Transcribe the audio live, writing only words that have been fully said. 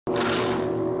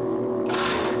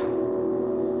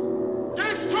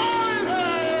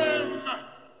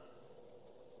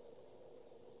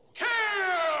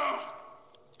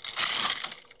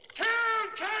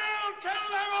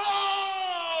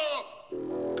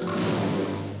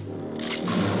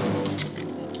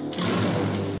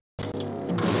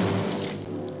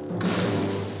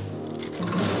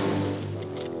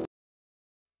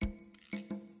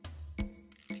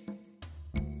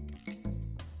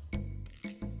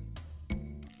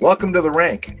Welcome to The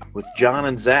Rank with John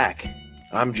and Zach.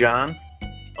 I'm John.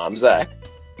 I'm Zach.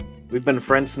 We've been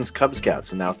friends since Cub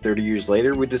Scouts, and now 30 years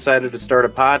later, we decided to start a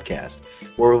podcast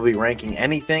where we'll be ranking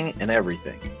anything and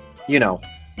everything. You know,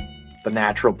 the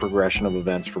natural progression of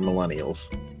events for millennials.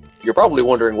 You're probably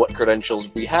wondering what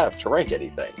credentials we have to rank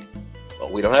anything.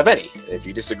 Well, we don't have any. If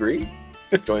you disagree,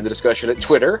 join the discussion at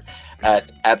Twitter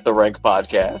at The Rank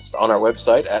Podcast, on our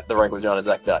website at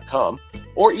therankwithjohnandzach.com,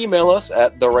 or email us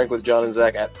at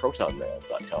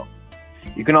therankwithjohnandzach@protonmail.com.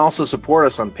 You can also support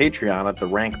us on Patreon at The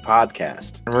Rank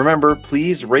Podcast. And remember,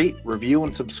 please rate, review,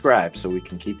 and subscribe so we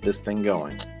can keep this thing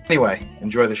going. Anyway,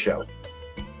 enjoy the show.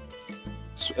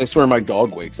 I swear my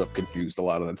dog wakes up confused a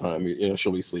lot of the time. You know,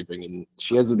 she'll be sleeping and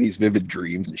she has these vivid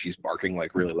dreams and she's barking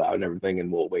like really loud and everything,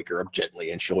 and we'll wake her up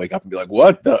gently and she'll wake up and be like,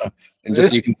 "What the?" And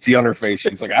just you can see on her face,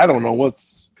 she's like, "I don't know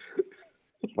what's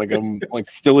like, I'm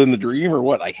like still in the dream or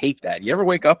what." I hate that. You ever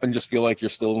wake up and just feel like you're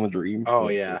still in the dream? Oh,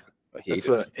 yeah. I hate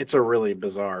it. It's a really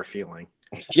bizarre feeling.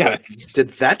 Yeah.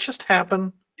 Did that just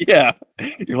happen? Yeah.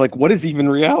 You're like, what is even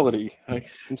reality?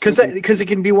 Because it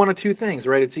can be one of two things,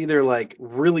 right? It's either like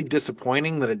really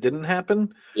disappointing that it didn't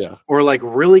happen, yeah, or like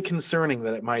really concerning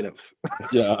that it might have.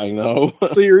 Yeah, I know.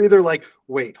 So you're either like,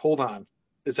 wait, hold on,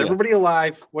 is everybody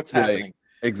alive? What's happening?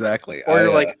 Exactly. Or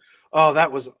you're like, oh,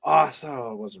 that was awesome.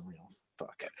 Oh, it wasn't real.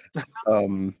 Fuck.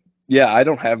 Yeah, I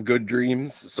don't have good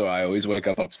dreams, so I always wake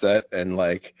up upset, and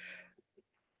like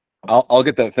I'll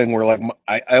get that thing where like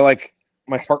I like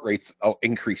my heart rate's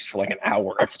increased for like an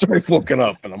hour after I've woken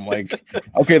up, and I'm like,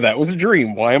 okay, that was a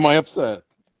dream. Why am I upset?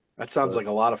 That sounds like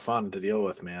a lot of fun to deal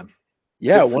with, man.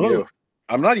 Yeah,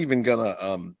 I'm not even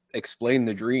gonna explain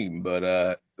the dream,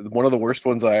 but one of the worst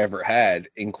ones I ever had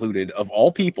included, of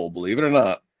all people, believe it or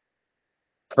not,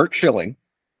 Kurt Schilling.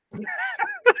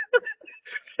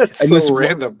 That's so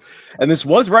random. And this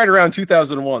was right around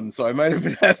 2001, so I might have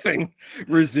been having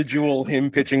residual him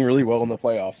pitching really well in the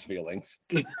playoffs feelings.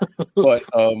 But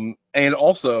and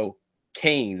also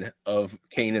Kane of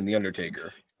Kane and the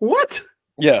Undertaker. What?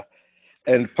 Yeah.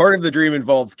 And part of the dream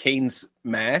involved Kane's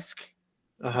mask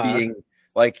being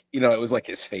like, you know, it was like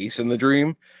his face in the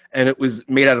dream, and it was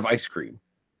made out of ice cream.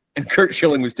 And Kurt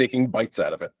Schilling was taking bites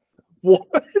out of it. What?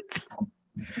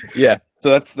 Yeah. So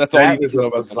that's all you need to know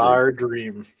about a bizarre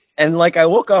dream. And like I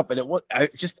woke up and I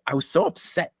was so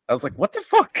upset. I was like, what the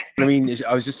fuck? I mean,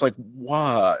 I was just like,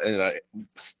 wow. And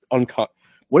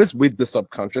what is with the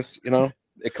subconscious? You know,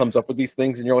 it comes up with these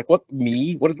things, and you're like, what,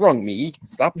 me? What is wrong, me?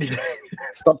 Stop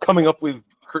coming up with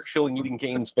Kurt Schilling eating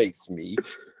Kane's face, me.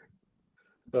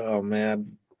 Oh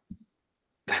man,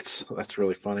 that's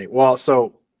really funny. Well,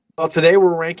 today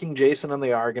we're ranking Jason and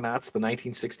the Argonauts, the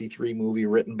 1963 movie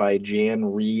written by Jan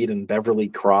Reed and Beverly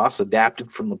Cross, adapted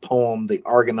from the poem The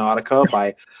Argonautica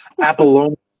by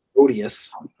Apollonius.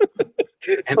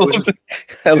 I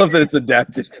love that it's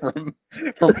adapted from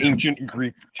ancient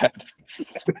Greek texts.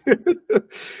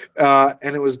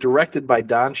 And it was directed by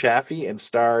Don Chaffee and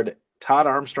starred Todd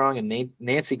Armstrong and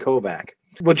Nancy Kovac.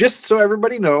 Well, just so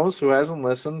everybody knows who hasn't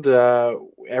listened,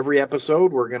 every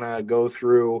episode we're going to go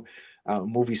through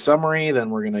movie summary, then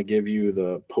we're going to give you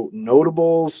the potent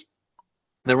notables,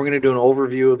 then we're going to do an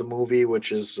overview of the movie,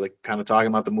 which is like kind of talking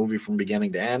about the movie from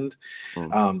beginning to end.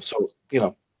 So, you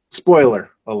know, spoiler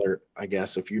alert, I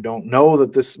guess, if you don't know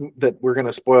that we're going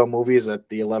to spoil movies at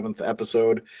the 11th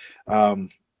episode. I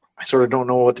sort of don't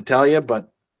know what to tell you,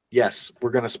 but yes,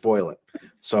 we're going to spoil it.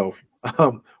 So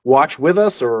watch with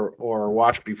us or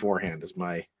watch beforehand is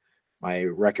my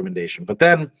recommendation. But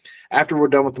then after we're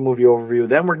done with the movie overview,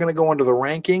 then we're going to go into the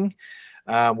ranking,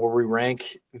 where we rank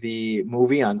the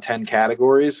movie on 10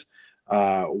 categories,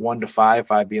 1 to 5,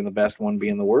 5 being the best, 1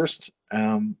 being the worst,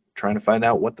 trying to find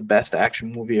out what the best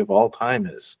action movie of all time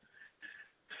is.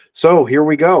 So here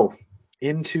we go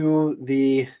into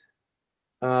the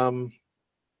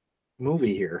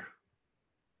movie here.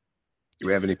 Do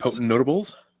we have any potent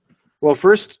notables? Well,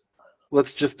 first,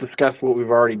 let's just discuss what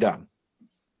we've already done.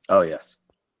 Oh, yes.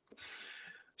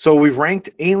 So we've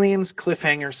ranked Aliens,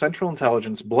 Cliffhanger, Central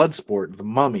Intelligence, Bloodsport, The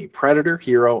Mummy, Predator,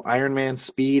 Hero, Iron Man,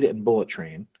 Speed, and Bullet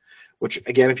Train. Which,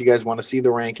 again, if you guys want to see the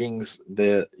rankings,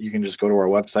 you can just go to our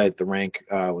website,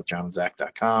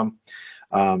 therankwithjohnandzach.com.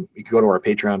 You can go to our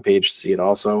Patreon page to see it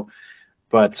also.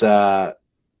 But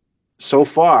so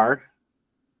far,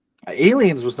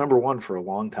 Aliens was number 1 for a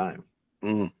long time.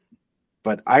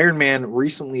 But Iron Man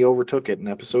recently overtook it in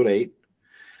episode 8.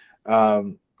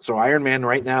 So Iron Man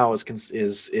right now is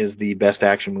the best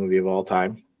action movie of all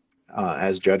time,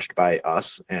 as judged by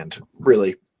us. And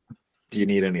really, do you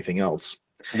need anything else?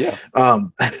 Yeah.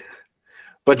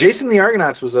 But Jason and the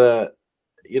Argonauts was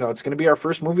it's going to be our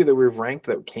first movie that we've ranked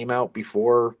that came out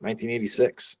before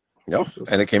 1986. Yep,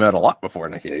 and it came out a lot before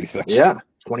 1986. Yeah,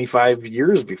 25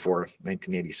 years before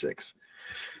 1986.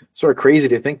 Sort of crazy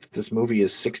to think that this movie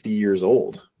is 60 years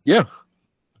old. Yeah.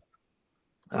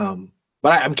 But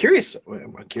I'm curious.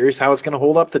 I'm curious how it's going to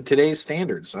hold up to today's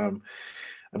standards. I'm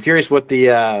curious what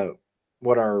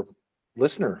our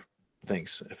listener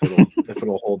thinks if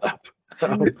it'll hold up.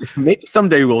 Maybe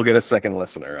someday we'll get a second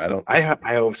listener. I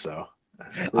hope so.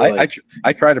 Really.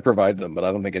 I try to provide them, but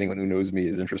I don't think anyone who knows me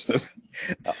is interested.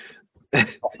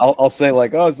 I'll say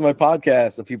like, oh, it's my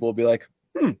podcast, and people will be like,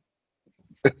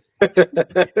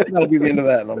 that'll be the end of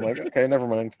that, and I'm like, okay, never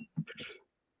mind.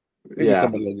 Maybe Yeah.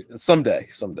 Someday.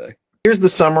 Here's the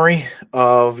summary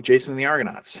of Jason and the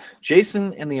Argonauts.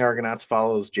 Jason and the Argonauts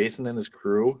follows Jason and his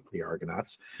crew, the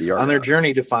Argonauts, on their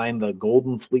journey to find the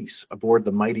Golden Fleece aboard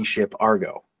the mighty ship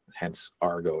Argo, hence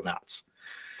Argonauts.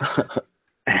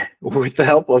 With the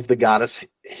help of the goddess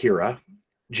Hera,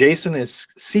 Jason is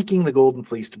seeking the Golden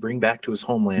Fleece to bring back to his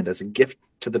homeland as a gift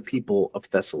to the people of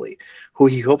Thessaly, who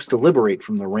he hopes to liberate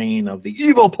from the reign of the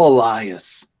evil Polias.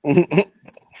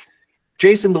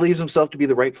 Jason believes himself to be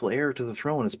the rightful heir to the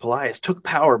throne as Polias took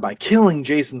power by killing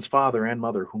Jason's father and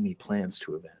mother, whom he plans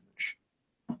to avenge.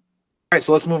 All right,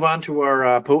 so let's move on to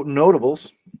our potent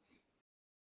notables.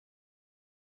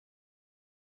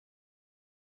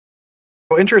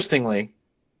 So interestingly,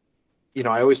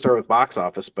 I always start with box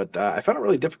office, but I found it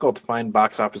really difficult to find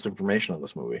box office information on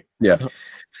this movie. Yeah.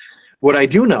 What I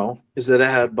do know is that it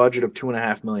had a budget of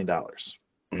 $2.5 million.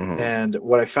 Mm-hmm. And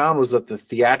what I found was that the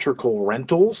theatrical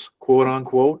rentals, quote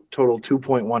unquote, totaled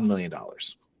 $2.1 million.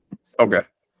 Okay.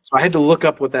 So I had to look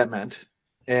up what that meant.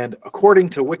 And according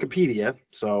to Wikipedia,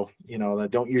 so, I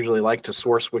don't usually like to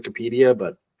source Wikipedia,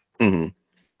 but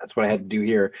that's what I had to do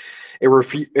here. It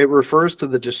refers to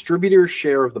the distributor's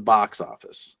share of the box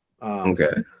office.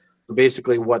 Okay.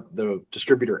 Basically what the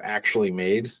distributor actually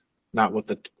made, not what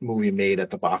the movie made at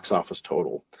the box office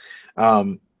total.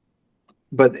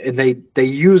 But they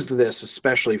used this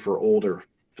especially for older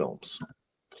films,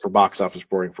 for box office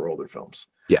reporting for older films.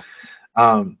 Yeah.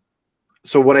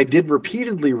 So what I did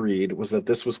repeatedly read was that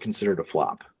this was considered a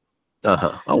flop.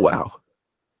 Uh-huh. Oh, wow.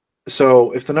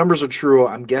 So if the numbers are true,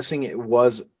 I'm guessing it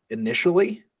was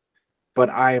initially, but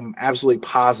I'm absolutely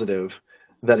positive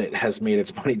that it has made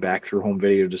its money back through home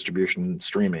video distribution and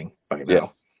streaming by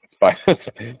now.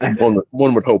 Yeah.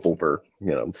 One would hope over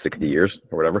 60 years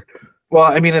or whatever. Well,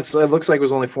 I mean, it looks like it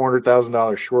was only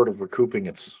 $400,000 short of recouping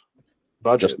its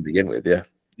budget. Just to begin with, yeah.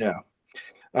 Yeah.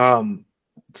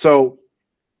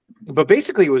 But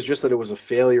basically it was just that it was a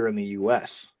failure in the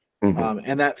U.S.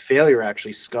 And that failure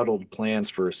actually scuttled plans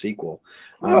for a sequel.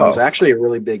 It was actually a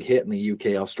really big hit in the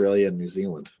UK, Australia, and New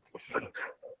Zealand.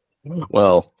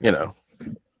 Well,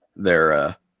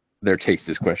 their taste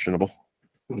is questionable.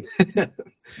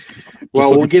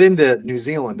 Well, we'll get into New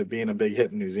Zealand being a big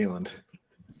hit in New Zealand.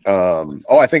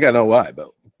 I think I know why, but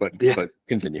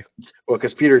continue. Well,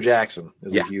 because Peter Jackson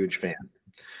is a huge fan.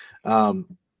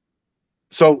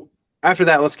 So after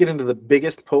that, let's get into the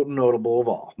biggest potent notable of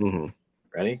all.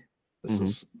 Ready? This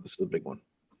is the big one.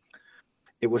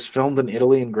 It was filmed in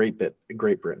Italy and Great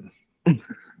Britain.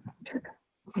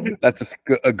 That's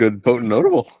a good potent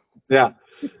notable. Yeah.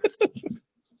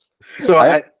 So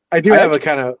I do have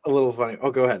a little funny. Oh,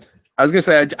 go ahead. I was gonna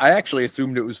say I actually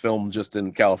assumed it was filmed just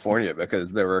in California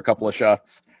because there were a couple of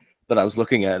shots that I was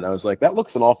looking at and I was like, that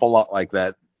looks an awful lot like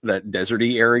that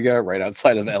deserty area right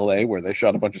outside of LA where they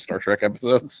shot a bunch of Star Trek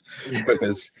episodes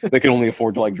because they could only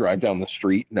afford to drive down the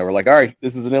street and they were like, all right,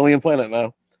 this is an alien planet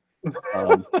now.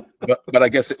 But I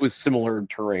guess it was similar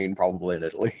terrain probably in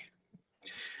Italy.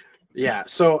 Yeah.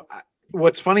 So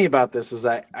what's funny about this is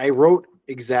I wrote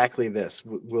exactly this.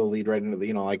 We'll lead right into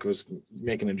the, I was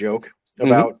making a joke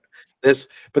about this,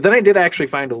 but then I did actually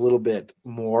find a little bit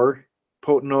more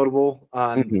potent notable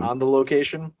on the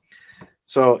location.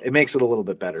 So it makes it a little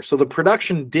bit better. So the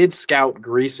production did scout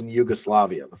Greece and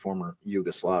Yugoslavia, the former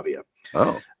Yugoslavia.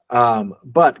 Oh.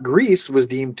 But Greece was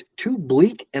deemed too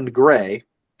bleak and gray,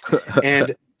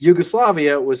 and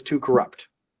Yugoslavia was too corrupt.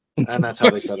 And that's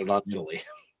how they set it on Italy.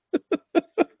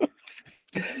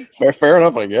 Fair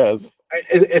enough, I guess.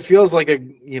 It feels like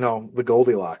the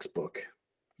Goldilocks book.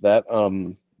 That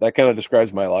kind of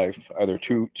describes my life. Either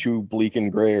too bleak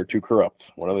and gray or too corrupt.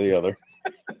 One or the other.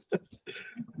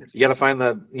 You got to find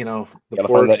the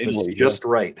port that's just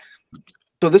right.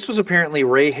 So this was apparently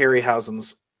Ray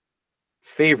Harryhausen's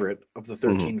favorite of the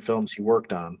 13 films he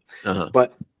worked on.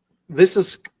 But this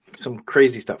is some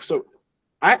crazy stuff. So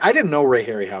I didn't know Ray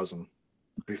Harryhausen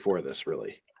before this,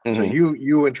 really. So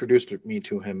you introduced me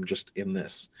to him just in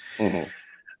this.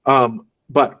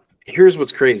 But here's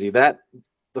what's crazy. That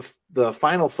the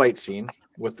final fight scene,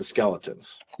 with the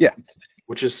skeletons. Yeah.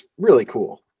 Which is really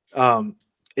cool.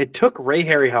 It took Ray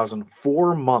Harryhausen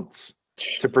 4 months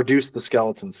to produce the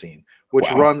skeleton scene, which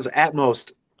runs at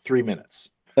most 3 minutes.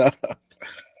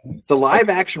 The live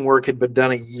action work had been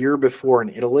done a year before in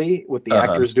Italy, with the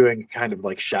actors doing kind of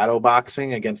like shadow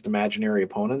boxing against imaginary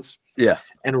opponents. Yeah.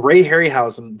 And Ray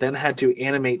Harryhausen then had to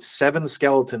animate 7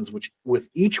 skeletons, with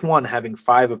each one having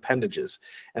 5 appendages.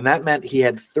 And that meant he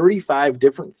had 35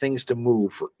 different things to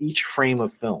move for each frame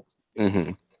of film.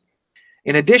 Mm-hmm.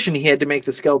 In addition, he had to make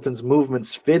the skeletons'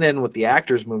 movements fit in with the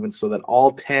actors' movements so that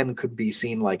all 10 could be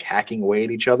seen like hacking away at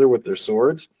each other with their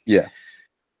swords. Yeah.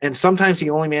 And sometimes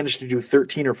he only managed to do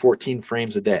 13 or 14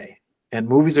 frames a day. And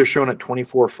movies are shown at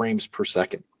 24 frames per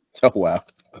second. Oh, wow.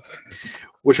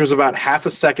 Which was about half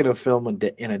a second of film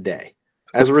in a day.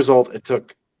 As a result, it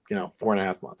took,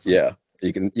 4.5 months. Yeah,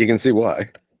 you can see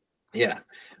why. Yeah,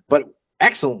 but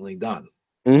excellently done.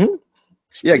 Mm-hmm.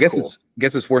 Yeah, I guess cool.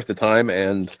 it's worth the time.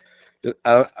 And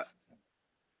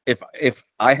if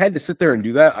I had to sit there and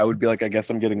do that, I would be like, I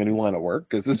guess I'm getting a new line of work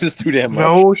because this is too damn much.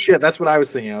 No shit, that's what I was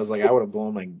thinking. I was like, I would have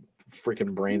blown my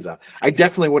freaking brains out. I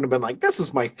definitely wouldn't have been like, this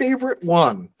is my favorite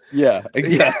one. Yeah,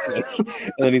 exactly.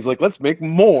 And then he's like, let's make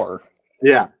more.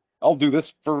 Yeah. I'll do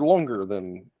this for longer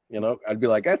than, I'd be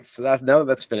like, now that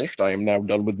that's finished, I am now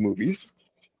done with movies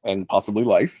and possibly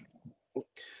life.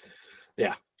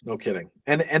 Yeah. No kidding.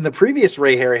 And the previous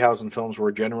Ray Harryhausen films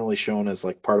were generally shown as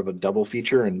like part of a double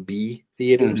feature in B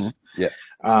theaters. Mm-hmm. Yeah.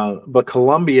 But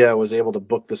Columbia was able to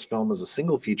book this film as a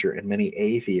single feature in many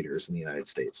A theaters in the United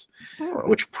States,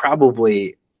 which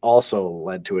probably also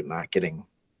led to it not getting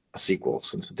a sequel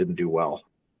since it didn't do well,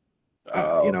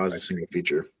 as a single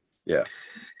feature. Yeah.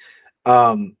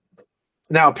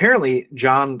 Now, apparently,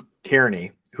 John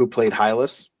Kearney, who played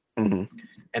Hylas, mm-hmm.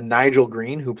 and Nigel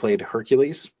Green, who played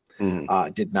Hercules,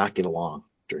 mm-hmm. Did not get along.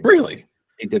 Really?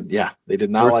 They did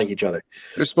not like each other.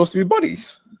 They're supposed to be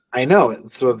buddies. I know.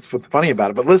 So that's what's funny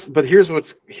about it. But listen,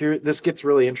 this gets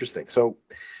really interesting. So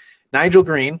Nigel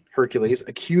Green, Hercules,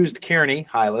 accused Kearney,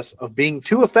 Hylas, of being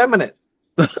too effeminate.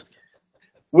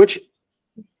 Which,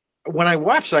 when I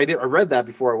watched it, I read that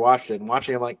before I watched it. And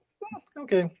watching it, I'm like,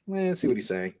 okay, let's see what he's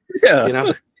saying.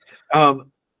 Yeah.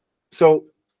 So,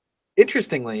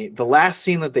 interestingly, the last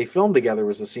scene that they filmed together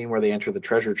was the scene where they enter the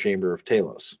treasure chamber of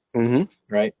Talos. Mm-hmm.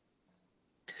 Right?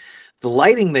 The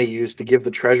lighting they used to give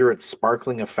the treasure its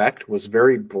sparkling effect was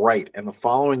very bright, and the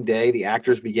following day, the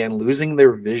actors began losing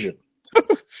their vision.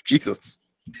 Jesus.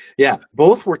 Yeah,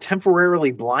 both were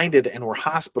temporarily blinded and were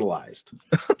hospitalized.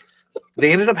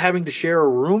 They ended up having to share a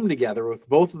room together with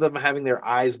both of them having their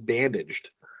eyes bandaged.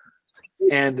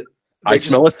 And I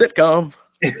smell a sitcom.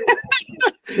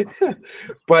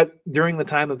 But during the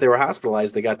time that they were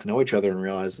hospitalized, they got to know each other and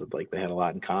realized that they had a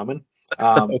lot in common.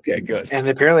 Okay, good. And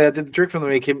apparently that did the trick for them.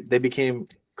 They became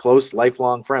close,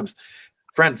 lifelong friends.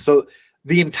 So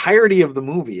the entirety of the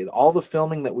movie, all the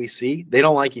filming that we see, they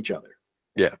don't like each other.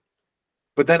 Yeah.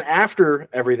 But then after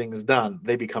everything is done,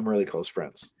 they become really close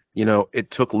friends. It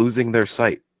took losing their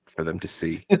sight for them to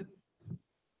see,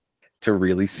 to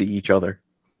really see each other.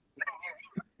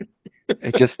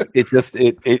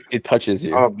 It touches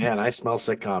you. Oh man, I smell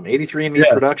sitcom. 83andMe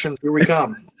Productions, here we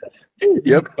come.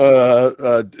 Yep.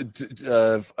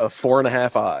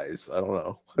 4.5 eyes. I don't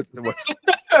know.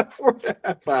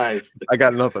 4.5 eyes. I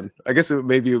got nothing. I guess it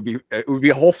would be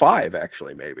a whole 5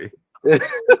 actually, maybe.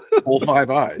 Whole 5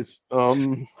 eyes.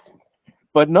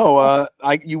 But no,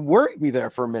 you worried me there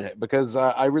for a minute because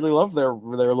I really loved their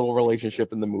little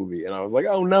relationship in the movie, and I was like,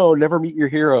 oh no, never meet your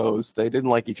heroes. They didn't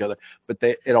like each other, but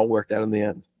it all worked out in the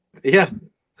end. Yeah.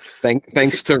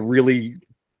 Thanks to really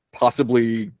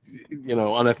possibly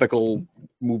unethical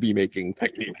movie making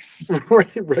techniques.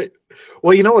 Right.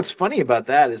 Well, what's funny about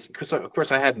that is because of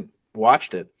course I hadn't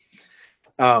watched it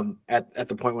at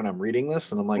the point when I'm reading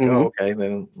this, and I'm like, mm-hmm. oh okay, they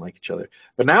don't like each other.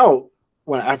 But now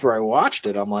after I watched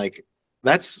it, I'm like,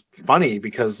 that's funny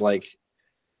because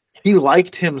he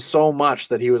liked him so much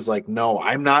that he was like, no,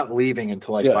 I'm not leaving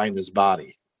until I find his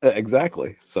body.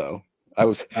 Exactly. So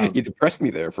you depressed me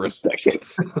there for a second.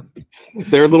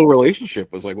 Their little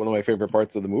relationship was one of my favorite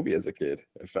parts of the movie as a kid.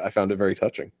 I found it very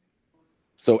touching.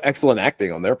 So excellent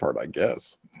acting on their part, I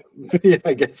guess. Yeah,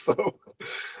 I guess so.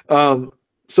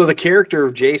 So the character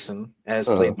of Jason, as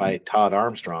played by Todd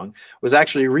Armstrong, was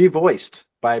actually revoiced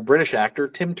by British actor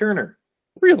Tim Turner.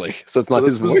 Really? So it's not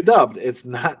his voice? Dubbed. It's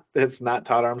not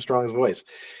Todd Armstrong's voice.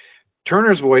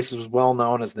 Turner's voice was well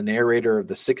known as the narrator of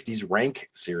the 60s Rank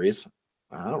series.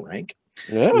 Rank.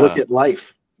 Yeah. Look at Life.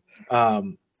 I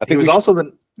think he was also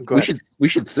the... We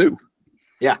should sue.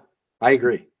 Yeah, I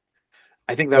agree.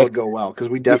 I think that would go well because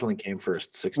we definitely came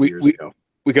first 60 years ago.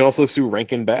 We can also sue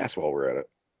Rankin Bass while we're at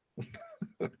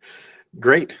it.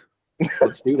 Great.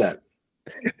 Let's do that.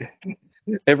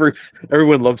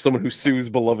 Everyone loves someone who sues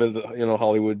beloved,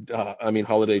 Hollywood.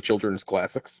 Holiday children's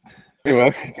classics.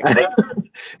 Anyway,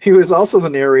 He was also the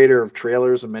narrator of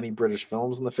trailers of many British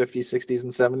films in the 50s, 60s,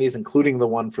 and 70s, including the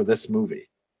one for this movie.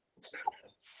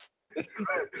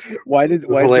 why did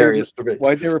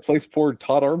they replace poor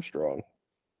Todd Armstrong?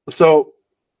 So,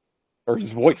 or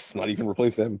his voice, not even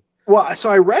replace him. Well, so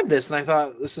I read this and I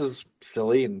thought this is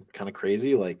silly and kind of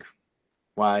crazy. Like,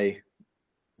 why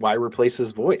replace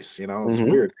his voice? It's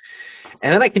weird.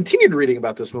 And then I continued reading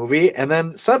about this movie, and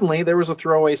then suddenly there was a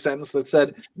throwaway sentence that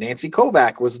said Nancy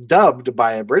Kovac was dubbed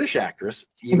by a British actress,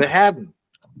 Eva Haddon.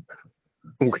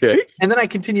 Okay. And then I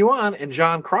continue on, and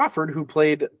John Crawford, who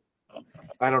played,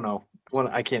 I don't know,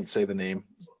 I can't say the name,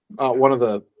 one of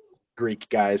the Greek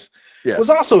guys, was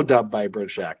also dubbed by a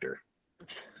British actor.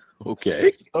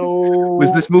 Okay. So,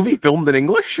 was this movie filmed in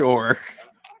English, or?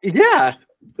 Yeah.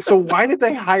 So why did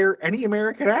they hire any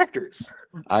American actors?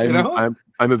 I'm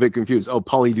a bit confused. Oh,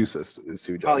 Polydeuces is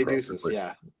who John Polydeuces,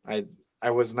 yeah.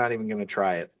 I was not even going to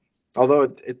try it. Although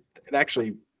it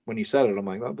actually, when you said it, I'm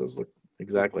like, that does look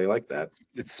exactly like that.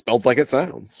 It's spelled like it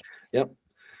sounds. Yep.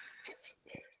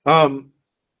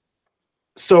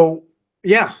 So,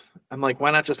 yeah. I'm like,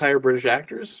 why not just hire British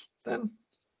actors then?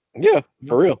 Yeah,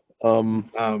 for real.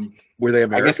 Were they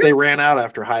American? I guess they ran out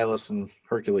after Hylas and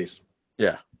Hercules.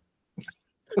 Yeah.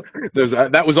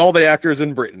 That was all the actors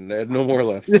in Britain. They had no more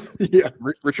left. Yeah.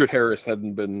 Richard Harris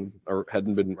hadn't been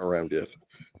around yet.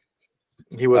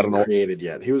 He wasn't created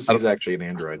yet. He's actually an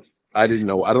android. I don't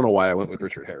know why I went with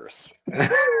Richard Harris.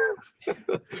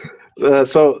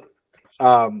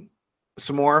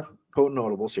 Some more potent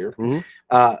notables here.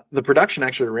 Mm-hmm. The production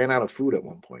actually ran out of food at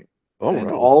one point. Oh, and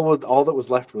really? all that was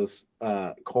left was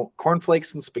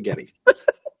cornflakes and spaghetti.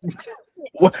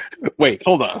 What? Wait,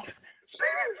 hold on.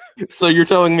 So you're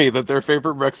telling me that their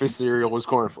favorite breakfast cereal was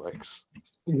cornflakes,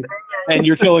 and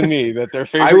you're telling me that their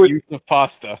favorite use of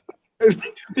pasta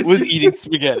was eating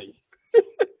spaghetti?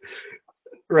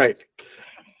 Right.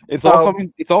 It's all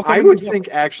coming. I would think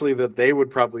actually that they would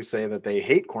probably say that they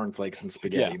hate cornflakes and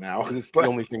spaghetti now. It's the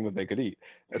only thing that they could eat.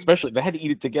 Especially they had to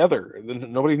eat it together.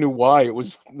 Nobody knew why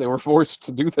they were forced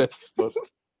to do this. But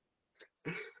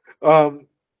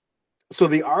so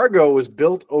the Argo was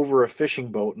built over a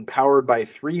fishing boat and powered by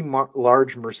three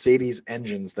large Mercedes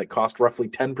engines that cost roughly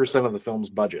 10% of the film's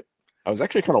budget. I was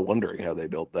actually kind of wondering how they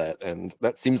built that, and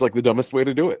that seems like the dumbest way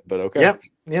to do it, but okay.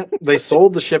 Yep. They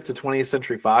sold the ship to 20th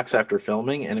Century Fox after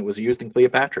filming, and it was used in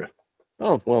Cleopatra.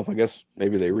 Oh, well, I guess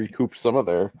maybe they recouped some of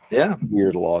their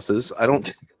weird losses.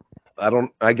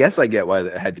 I guess I get why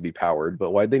it had to be powered,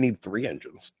 but why'd they need 3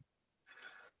 engines?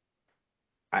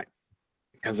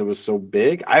 Because it was so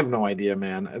big? I have no idea,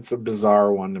 man. It's a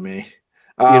bizarre one to me.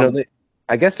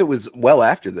 I guess it was well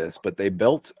after this, but they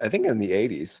built, I think in the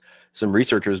 80s, some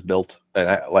researchers built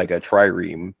a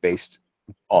trireme based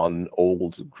on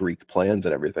old Greek plans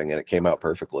and everything, and it came out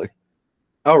perfectly.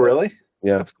 Oh, really?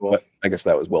 Yeah, that's cool. But I guess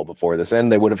that was well before this,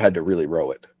 and they would have had to really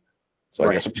row it. So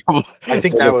right. I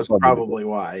think that was probably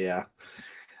why, yeah.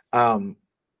 And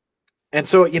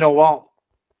so, while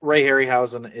Ray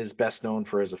Harryhausen is best known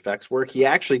for his effects work, he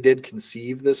actually did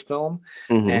conceive this film,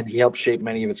 and he helped shape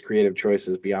many of its creative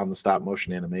choices beyond the stop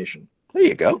motion animation. There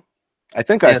you go. I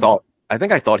think I thought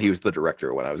he was the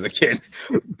director when I was a kid,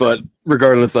 but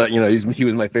regardless, he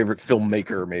was my favorite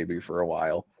filmmaker maybe for a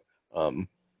while.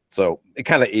 So it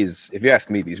kind of is. If you ask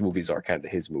me, these movies are kind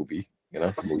of his movies.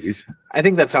 I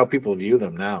think that's how people view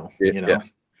them now. Yeah.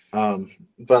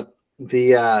 But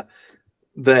the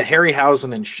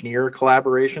Harryhausen and Schneer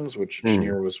collaborations, which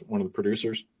Schneer was one of the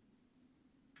producers,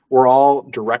 were all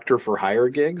director for hire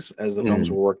gigs as the films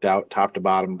were worked out top to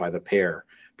bottom by the pair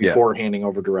before handing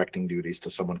over directing duties to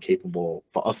someone capable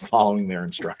of following their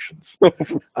instructions.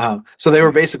 So they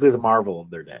were basically the Marvel of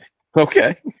their day.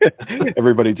 Okay.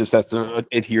 Everybody just has to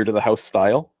adhere to the house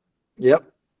style. Yep.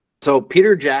 So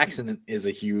Peter Jackson is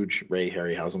a huge Ray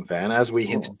Harryhausen fan, as we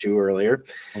hinted to earlier.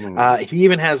 He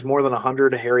even has more than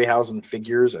 100 Harryhausen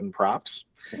figures and props.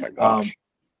 Oh my gosh.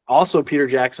 Also, Peter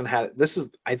Jackson had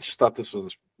I just thought this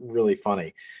was really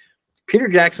funny. Peter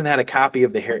Jackson had a copy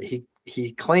of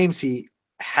he claims he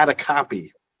had a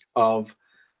copy of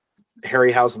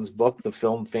Harryhausen's book, the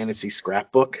Film Fantasy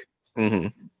Scrapbook,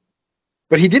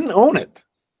 but he didn't own it.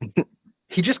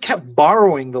 He just kept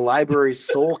borrowing the library's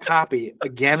sole copy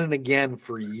again and again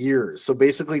for years. So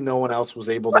basically no one else was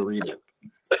able to read it.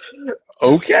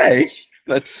 Okay.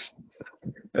 That's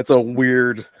a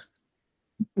weird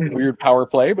power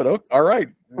play, but all right.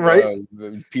 Right.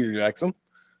 Peter Jackson.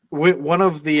 one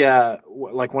of the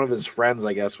like one of his friends,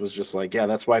 I guess, was just like, yeah,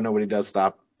 that's why nobody does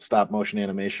stop motion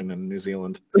animation in New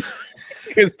Zealand.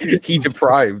 He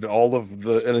deprived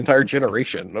an entire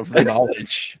generation of the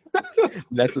knowledge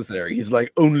necessary. He's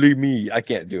like, only me. I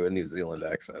can't do a New Zealand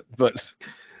accent, but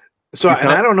so and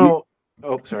I don't know.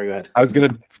 Oh, sorry. Go ahead. I was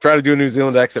gonna try to do a New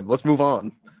Zealand accent. Let's move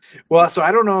on. Well, so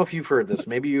I don't know if you've heard this.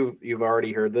 Maybe you've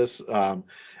already heard this,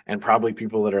 and probably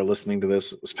people that are listening to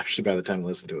this, especially by the time they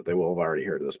listen to it, they will have already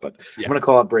heard this. But Yeah. I'm going to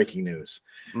call it breaking news.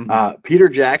 Mm-hmm. Peter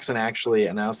Jackson actually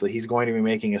announced that he's going to be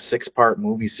making a 6-part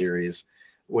movie series,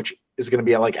 which is going to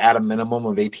be like at a minimum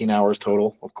of 18 hours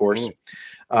total, of course,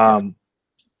 of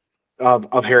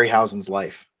Harryhausen's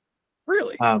life.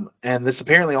 Really? And this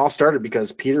apparently all started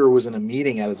because Peter was in a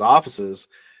meeting at his offices,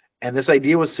 and this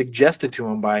idea was suggested to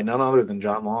him by none other than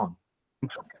John Long.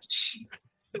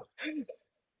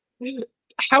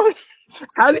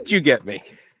 How did you get me?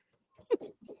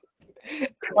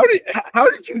 How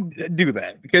did you do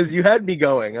that? Because you had me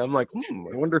going. I'm like,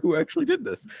 I wonder who actually did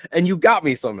this, and you got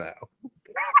me somehow.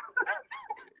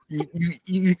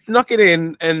 You snuck it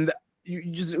in, and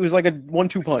it was like a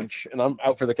 1-2 punch, and I'm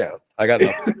out for the count. I got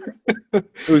nothing.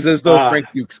 It was as though Frank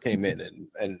Dukes came in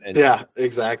and yeah,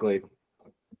 exactly.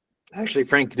 Actually,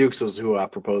 Frank Dukes was who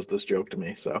proposed this joke to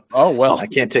me, so oh well, I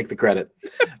can't take the credit.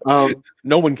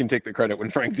 No one can take the credit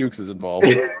when Frank Dukes is involved.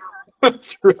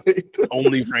 That's right.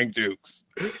 Only Frank Dukes.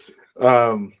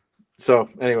 So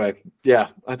anyway, yeah,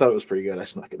 I thought it was pretty good. I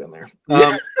snuck it in there.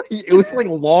 It was like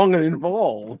long and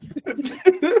involved.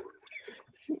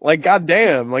 Like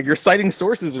goddamn, like you're citing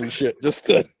sources and shit just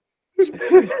to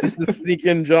sneak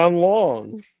in John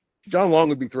Long. John Long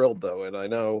would be thrilled though, and I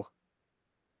know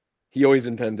he always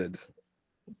intended.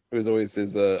 It was always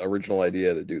his original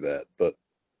idea to do that, but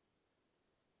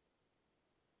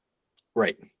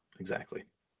right, exactly.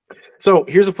 So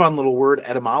here's a fun little word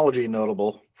etymology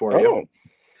notable for you.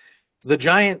 The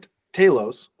giant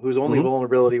Talos, whose only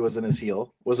vulnerability was in his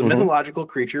heel, was a mythological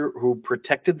creature who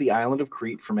protected the island of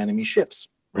Crete from enemy ships.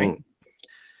 Right.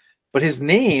 But his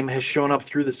name has shown up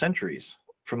through the centuries,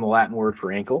 from the Latin word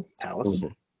for ankle, talus,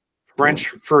 French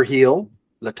for heel,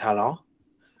 le talon,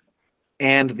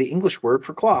 and the English word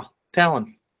for claw,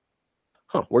 talon.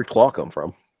 Huh? Where'd claw come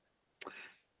from?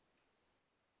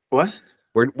 What?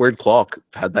 Where'd claw?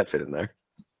 How'd that fit in there?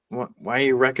 Why are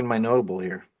you wrecking my notable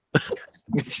here?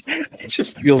 It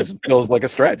just feels like a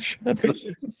stretch.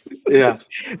 Yeah.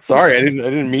 Sorry, I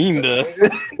didn't mean to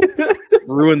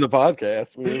ruin the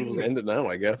podcast. We'll just end it now,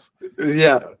 I guess.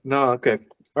 Yeah. No. Okay.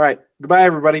 All right. Goodbye,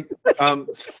 everybody.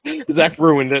 Zach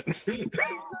ruined it.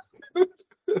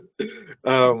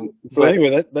 So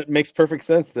anyway, that makes perfect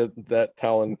sense that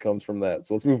talon comes from that.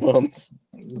 So let's move on.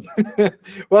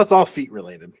 Well, it's all feet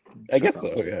related. I guess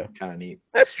so. Yeah. Kind of neat.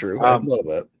 That's true. I love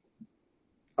that.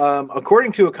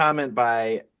 According to a comment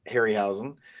by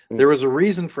Harryhausen, there was a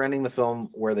reason for ending the film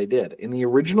where they did. In the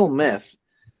original myth,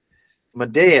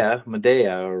 Medea,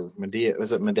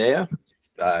 was it Medea?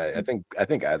 I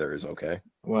think either is okay.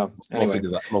 Well, anyway,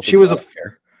 she was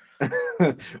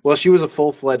well, she was a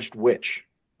full-fledged witch.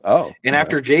 Oh. And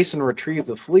after Jason retrieved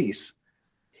the fleece,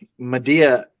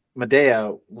 Medea,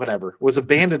 whatever, was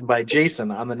abandoned by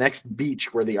Jason on the next beach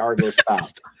where the Argo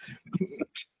stopped.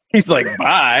 He's like,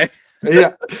 bye.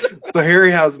 Yeah. So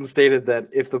Harryhausen stated that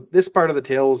if this part of the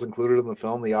tale was included in the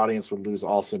film, the audience would lose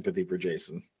all sympathy for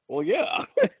Jason. Well, yeah.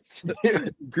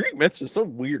 Greek myths are so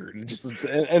weird. Just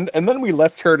and then we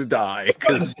left her to die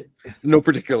because no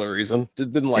particular reason.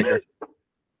 Didn't like her.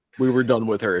 We were done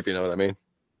with her, if you know what I mean.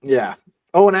 Yeah.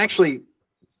 Oh, and actually,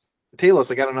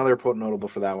 Talos, I got another quote notable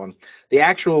for that one. The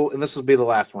actual, and this will be the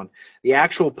last one, the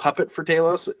actual puppet for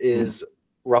Talos is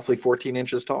roughly 14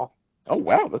 inches tall. Oh,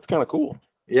 wow. That's kind of cool.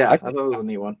 Yeah, I thought it was a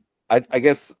neat one. I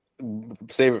guess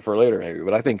save it for later, maybe,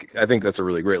 but I think that's a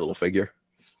really great little figure.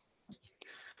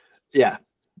 Yeah,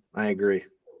 I agree.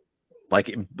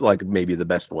 Like maybe the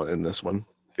best one in this one,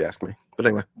 if you ask me. But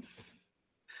anyway.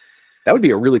 That would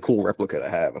be a really cool replica to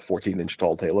have, a 14-inch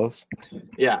tall Talos.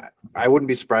 Yeah, I wouldn't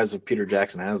be surprised if Peter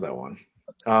Jackson has that one.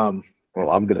 Well,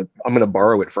 I'm gonna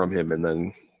borrow it from him and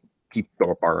then keep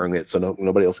borrowing it so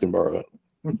nobody else can borrow it.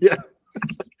 Yeah.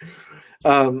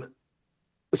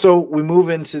 So we move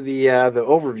into the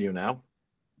overview now.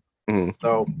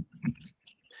 So,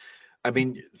 I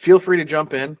mean, feel free to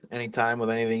jump in anytime with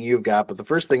anything you've got. But the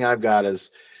first thing I've got is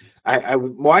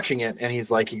I'm watching it, and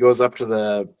he goes up to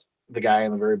the guy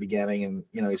in the very beginning, and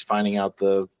he's finding out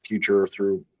the future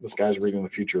through this guy's reading the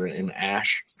future in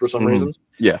ash for some reason.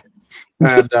 Yeah.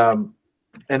 And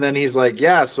then he's like,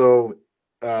 yeah, so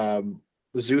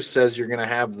Zeus says you're gonna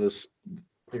have this,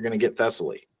 you're gonna get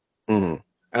Thessaly.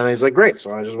 And he's like, great,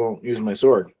 so I just won't use my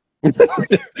sword.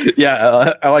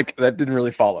 Yeah, I like that. Didn't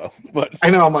really follow, but I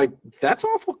know. I'm like, that's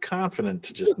awful confident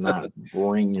to just not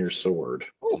bring your sword.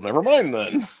 oh, never mind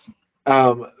then.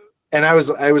 Um, and I was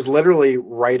literally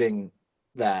writing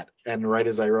that, and right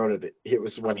as I wrote it, it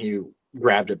was when he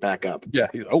grabbed it back up, Yeah.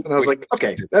 Oh, and I was wait. like,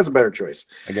 okay, that's a better choice.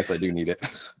 I guess I do need it.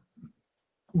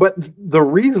 But the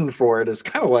reason for it is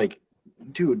kind of like,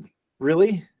 dude,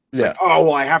 really? It's Yeah. like, oh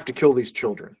well, I have to kill these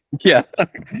children. Yeah.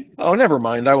 Oh, never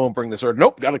mind. I won't bring the sword.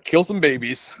 Nope. Got to kill some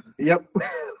babies. Yep. I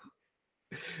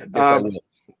guess I will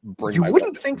bring You my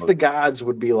wouldn't weapon. think the gods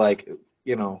would be like,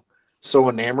 so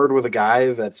enamored with a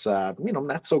guy that's,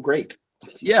 not so great.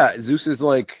 Yeah. Zeus is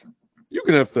like, you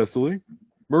can have Thessaly.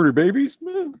 Murder babies?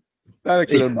 That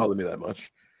actually doesn't bother me that much.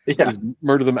 Yeah. Just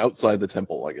murder them outside the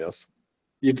temple, I guess.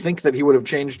 You'd think that he would have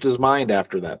changed his mind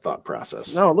after that thought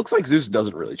process. No, it looks like Zeus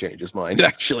doesn't really change his mind,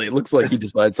 actually. It looks like he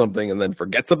decides something and then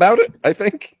forgets about it, I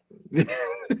think. You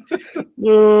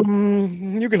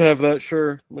can have that,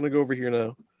 sure. I'm going to go over here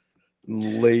now.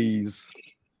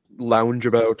 Lounge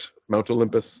about Mount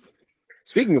Olympus.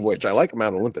 Speaking of which, I like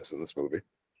Mount Olympus in this movie.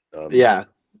 Yeah,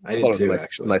 I thought did it too, was a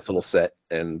actually. nice little set,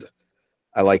 and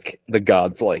I like the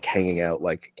gods like hanging out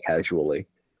like casually.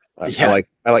 Yeah.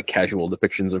 I like casual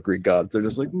depictions of Greek gods. They're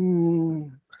just like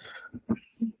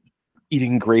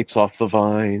eating grapes off the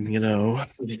vine,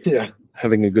 Yeah.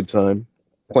 having a good time,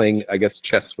 playing, I guess,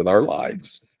 chess with our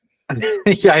lives.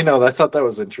 Yeah, I know. I thought that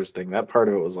was interesting. That part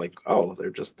of it was like, oh,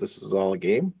 this is all a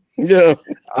game. Yeah.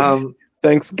 Um,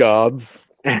 Thanks, gods.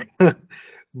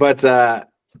 but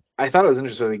I thought it was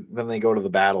interesting. Then they go to the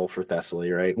battle for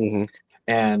Thessaly, right? Mm-hmm.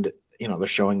 And they're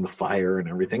showing the fire and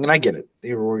everything, and I get it. We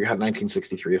have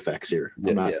 1963 effects here.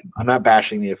 I'm not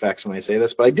bashing the effects when I say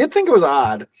this, but I did think it was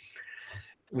odd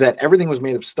that everything was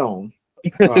made of stone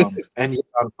and yet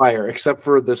on fire, except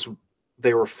for this.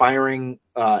 They were firing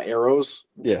arrows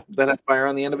that had fire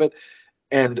on the end of it,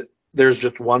 and there's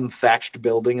just one thatched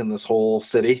building in this whole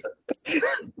city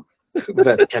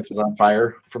that catches on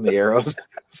fire from the arrows.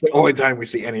 It's the only time we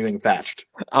see anything thatched.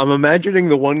 I'm imagining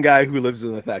the one guy who lives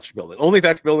in the thatched building. Only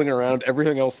thatched building around.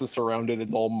 Everything else is surrounded.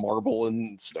 It's all marble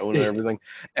and stone and everything.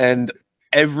 And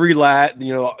every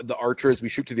the archers, we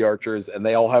shoot to the archers, and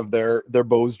they all have their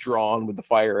bows drawn with the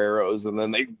fire arrows, and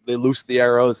then they loose the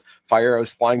arrows, fire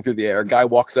arrows flying through the air. A guy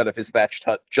walks out of his thatched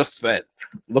hut just then,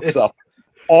 looks up.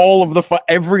 All of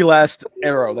every last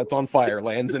arrow that's on fire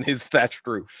lands in his thatched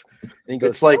roof. And he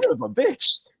goes, it's like son of a bitch.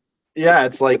 Yeah,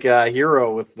 it's like a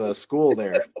hero with the school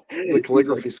there, the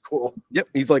calligraphy school. Yep,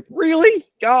 he's like, really,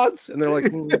 gods? And they're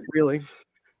like, really?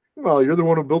 Well, you're the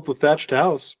one who built the thatched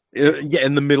house. Yeah,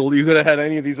 in the middle, you could have had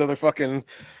any of these other fucking.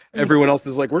 Everyone else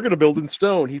is like, we're gonna build in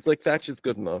stone. He's like, thatch is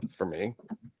good enough for me.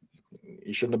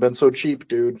 You shouldn't have been so cheap,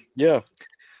 dude. Yeah.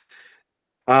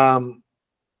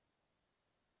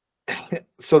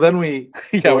 So then we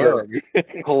where are we?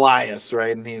 Elias,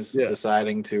 right? And he's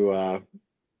deciding to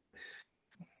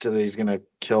he's gonna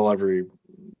kill every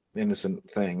innocent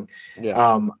thing.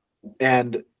 Yeah.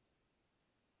 And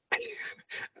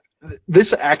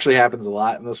this actually happens a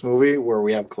lot in this movie where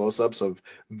we have close-ups of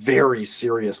very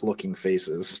serious-looking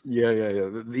faces. Yeah.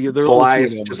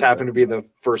 Elias just happened to be the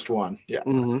first one. Yeah.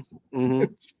 Mm-hmm.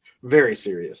 Mm-hmm. Very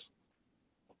serious.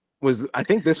 I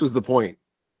think this was the point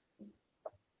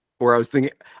where I was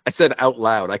thinking, I said out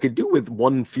loud, I could do with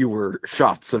one fewer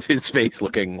shots of his face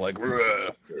looking like.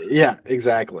 Rrr. Yeah,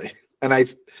 exactly. And I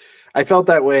felt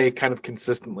that way kind of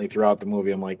consistently throughout the movie.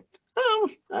 I'm like, oh,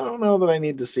 I don't know that I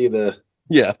need to see the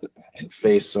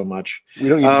face so much. We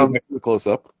don't need the close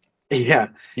up. Yeah.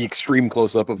 The extreme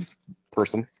close up of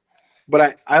person.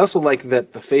 But I also like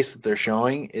that the face that they're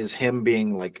showing is him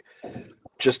being like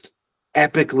just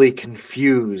epically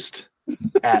confused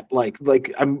at like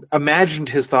I imagined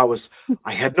his thought was,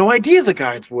 I had no idea the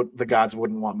gods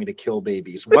wouldn't want me to kill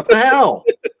babies. What the hell?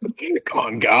 Come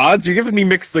on, gods, you're giving me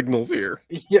mixed signals here.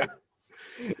 Yeah.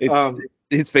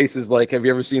 His face is like, have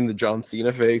you ever seen the John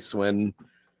Cena face when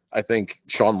I think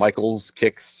Shawn Michaels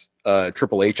kicks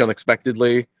Triple H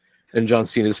unexpectedly, and John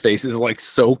Cena's face is like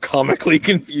so comically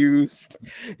confused.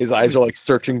 His eyes are like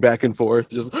searching back and forth.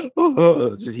 I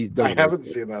haven't seen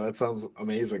that. That sounds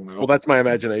amazing, though. Well, that's my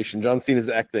imagination. John Cena's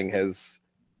acting has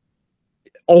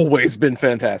always been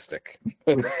fantastic.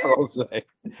 I'll say.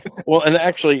 Well, and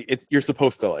actually, you're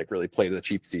supposed to like really play the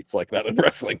cheap seats like that in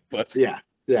wrestling, but yeah,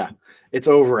 it's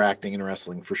overacting in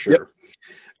wrestling for sure.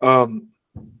 Yep.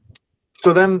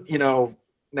 So then,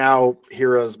 now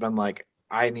Hera's been like,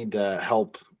 I need to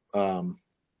help,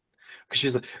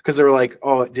 because they were like,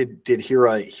 oh, did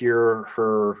Hera hear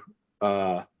her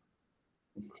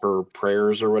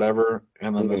prayers or whatever?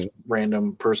 And then this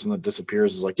random person that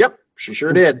disappears is like, yep, she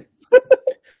sure did.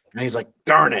 And he's like,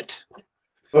 darn it.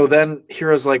 So then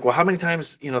Hera's like, well, how many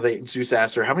times, Zeus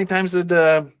asked her, how many times did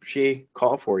she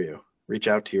call for you, reach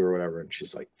out to you or whatever? And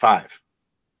she's like, 5.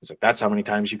 He's like, that's how many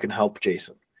times you can help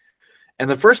Jason. And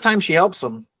the first time she helps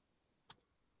him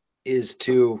is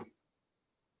to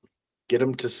get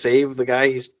him to save the guy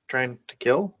he's trying to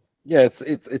kill. Yeah,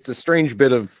 it's a strange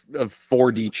bit of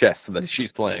 4D chess that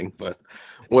she's playing, but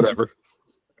whatever.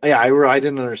 Yeah, I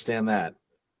didn't understand that.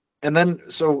 And then,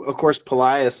 so of course,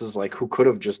 Pelias is like, who could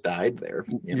have just died there.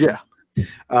 Yeah.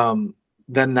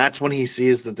 Then that's when he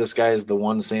sees that this guy is the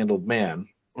one sandaled man.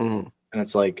 Mm-hmm. And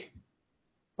it's like,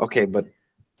 okay, but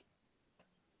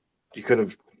you could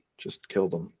have just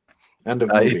killed him. End of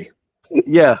movie.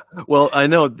 Yeah, well, I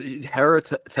know Hera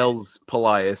tells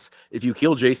Pelias, if you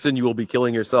kill Jason, you will be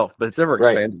killing yourself, but it's never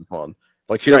expanded upon.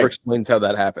 Like, she never explains how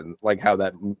that happened, like how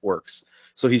that works.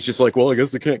 So he's just like, well, I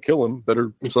guess I can't kill him.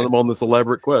 Better send him on this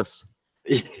elaborate quest.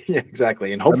 Yeah,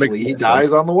 exactly. And hopefully he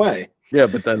dies on the way. Yeah,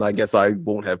 but then I guess I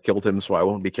won't have killed him, so I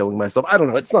won't be killing myself. I don't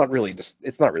know. It's not really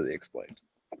explained.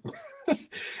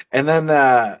 And then,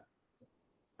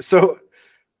 so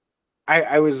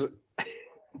I was...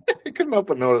 I couldn't help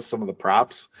but notice some of the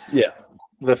props. Yeah.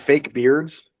 The fake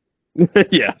beards.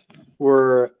 Yeah.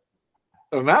 Were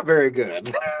not very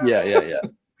good. Yeah.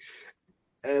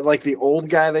 Like the old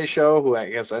guy they show, who I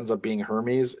guess ends up being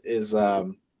Hermes, is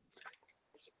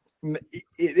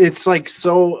it's like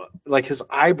so, like his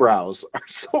eyebrows are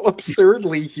so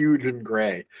absurdly huge and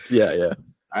gray. Yeah.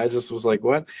 I just was like,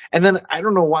 what? And then I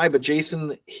don't know why, but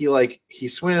Jason, he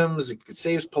swims, he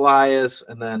saves Pelias,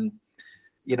 and then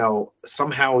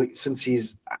somehow, since he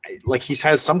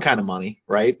has some kind of money,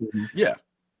 right? Yeah.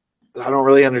 I don't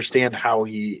really understand how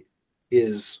he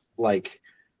is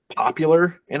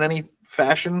popular in any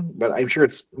fashion, but I'm sure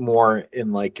it's more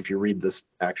in if you read this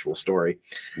actual story.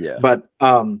 Yeah. But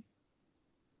and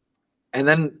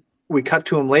then we cut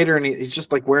to him later, and he's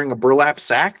just wearing a burlap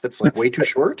sack that's way too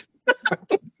short.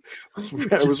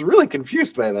 I was really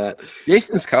confused by that.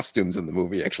 Jason's costumes in the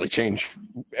movie actually change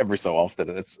every so often,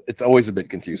 and it's always a bit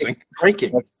confusing. It's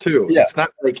striking too. Yeah. It's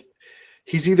not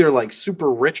he's either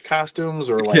super rich costumes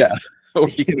or yeah, or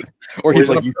he's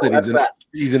like you said,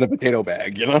 he's in a potato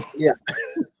bag, Yeah.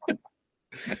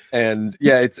 And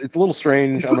yeah, it's a little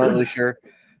strange. I'm not really sure.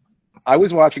 I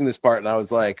was watching this part and I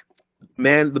was like,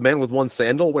 the man with one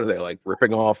sandal. What are they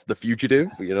ripping off the fugitive?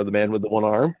 The man with the one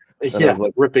arm. And yeah,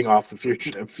 ripping off the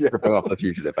fugitive. Yeah. Ripping off the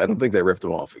fugitive. I don't think they ripped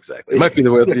him off exactly. It might be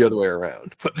the other way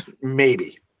around, but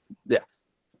maybe. Yeah.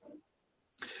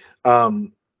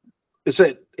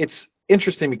 It's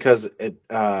interesting because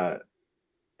I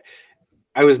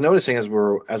was noticing as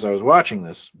I was watching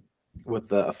this with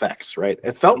the effects, right?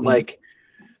 It felt like,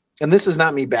 and this is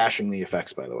not me bashing the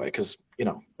effects, by the way, because it's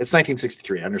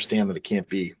 1963. I understand that it can't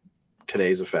be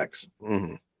today's effects.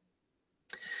 Mm-hmm.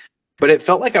 But it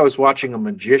felt like I was watching a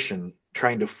magician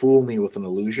trying to fool me with an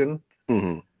illusion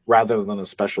rather than a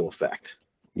special effect.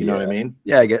 You know what I mean?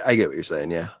 Yeah, I get what you're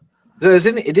saying. Yeah. So it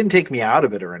didn't take me out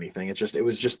of it or anything. It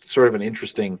was just sort of an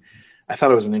interesting. I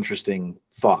thought it was an interesting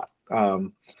thought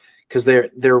because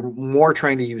they're more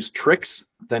trying to use tricks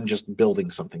than just building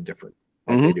something different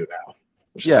like they do now.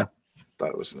 I thought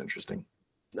it was an interesting.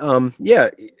 Yeah,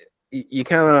 you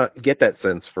kind of get that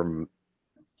sense from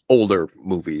older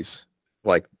movies,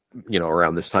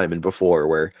 around this time and before,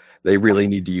 where they really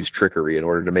need to use trickery in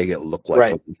order to make it look like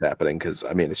something's happening, because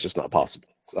it's just not possible.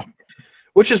 So,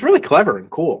 which is really clever and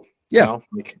cool. Yeah,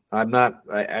 I'm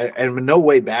in no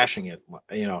way bashing it.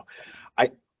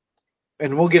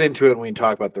 And we'll get into it when we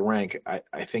talk about the rank. I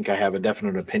think I have a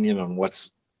definite opinion on what's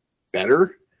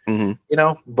better.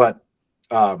 But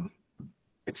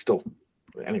it's still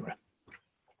anyway.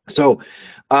 So,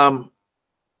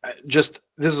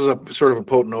 this is a sort of a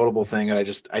potent notable thing, and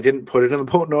I didn't put it in the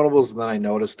potent notables, and then I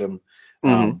noticed them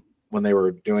when they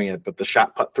were doing it. But the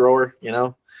shot put thrower,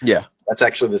 yeah, that's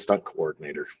actually the stunt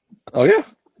coordinator. Oh yeah,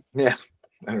 yeah.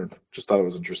 I don't know, just thought it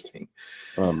was interesting.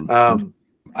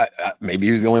 Maybe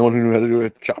he was the only one who knew how to do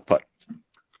a shot put.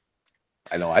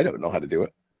 I know I don't know how to do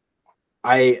it.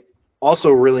 I also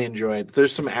really enjoyed.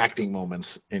 There's some acting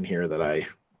moments in here that I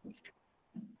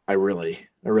really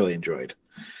enjoyed.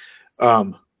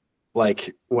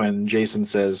 Like when Jason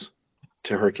says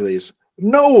to Hercules,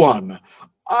 "No one!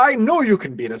 I know you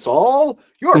can beat us all!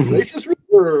 Your place is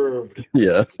reserved!"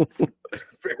 Yeah.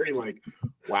 Very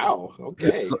wow,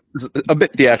 okay. It's a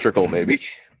bit theatrical, maybe.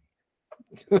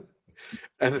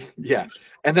 And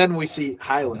then we see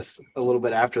Hylas a little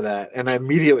bit after that, and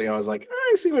immediately I was like,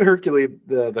 I see what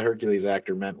the Hercules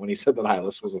actor meant when he said that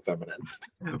Hylas was effeminate.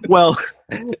 Well,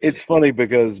 it's funny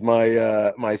because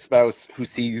my spouse, who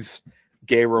sees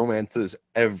gay romances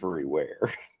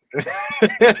everywhere,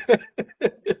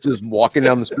 Just walking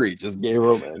down the street, just gay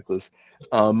romances.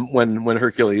 When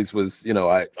Hercules was,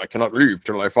 I cannot leave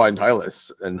till I find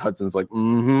Hylas, and Hudson's like,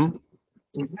 mm-hmm.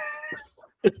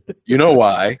 You know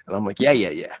why? And I'm like,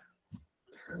 yeah.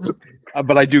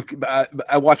 But I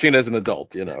watching it as an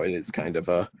adult, it is kind of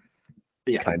a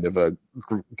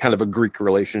Greek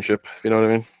relationship. You know what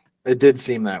I mean? It did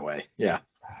seem that way. Yeah.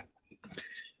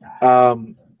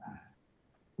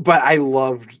 But I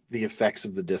loved the effects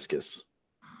of the discus.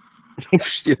 Yeah,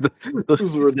 This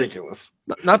is ridiculous.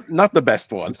 Not the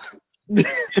best one. No,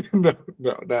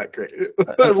 not great.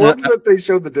 I love that they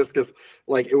showed the discus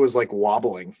like it was like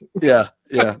wobbling. Yeah,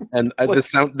 and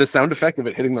the sound effect of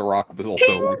it hitting the rock was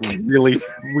also like really,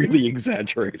 really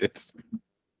exaggerated.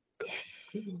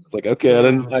 It's like, okay,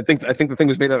 I think the thing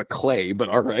was made out of clay, but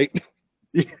all right.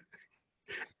 You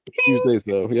say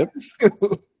so. Yep.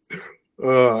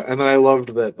 And then I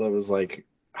loved that was like,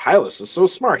 Hylas is so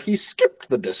smart. He skipped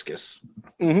the discus.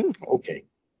 Mm-hmm. Okay.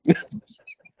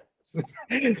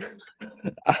 I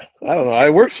don't know.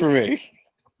 It works for me.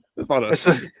 I thought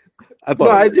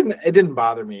it didn't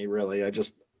bother me really. I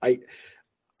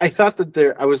thought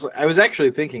that I was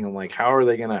actually thinking, I'm like, how are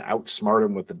they gonna outsmart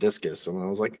him with the discus? And I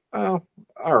was like, oh,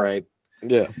 all right.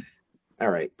 Yeah. All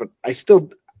right. But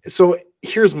so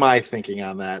here's my thinking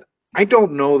on that. I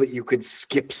don't know that you could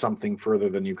skip something further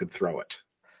than you could throw it.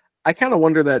 I kind of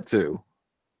wonder that too.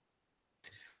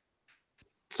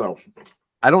 So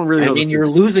I don't really know. I mean, you're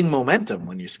losing momentum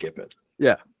when you skip it.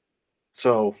 Yeah.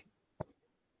 So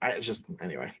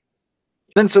anyway.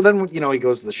 Then he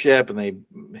goes to the ship and they,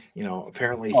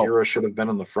 apparently Hera should have been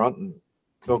in the front. And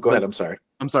go ahead. I'm sorry.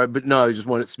 I'm sorry, but no, I just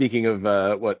wanted. Speaking of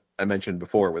what I mentioned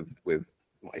before with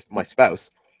my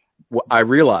spouse, I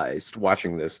realized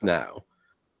watching this now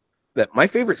that my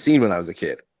favorite scene when I was a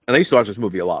kid, and I used to watch this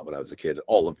movie a lot when I was a kid,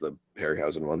 all of the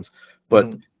Harryhausen ones, but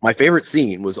my favorite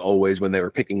scene was always when they were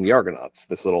picking the Argonauts,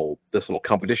 this little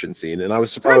competition scene, and I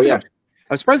was surprised. I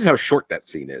was surprised at how short that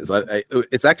scene is.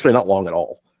 It's actually not long at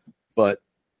all, but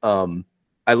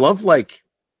I love like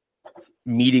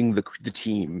meeting the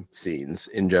team scenes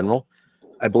in general.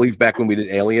 I believe back when we did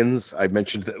Aliens, I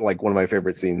mentioned that like one of my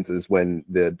favorite scenes is when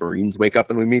the Marines wake up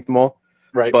and we meet them all.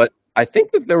 Right. But I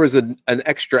think that there was an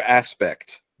extra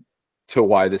aspect to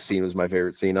why this scene was my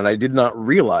favorite scene, and I did not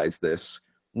realize this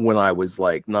when I was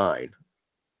like 9.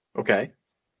 Okay.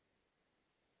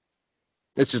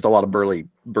 It's just a lot of burly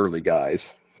well,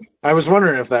 I was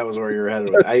wondering if that was where you were headed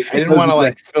with it. I didn't want to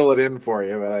like fill it in for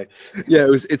you, but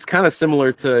it's kind of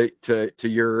similar to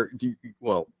your,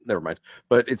 well, never mind.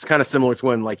 But it's kind of similar to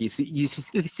when like you see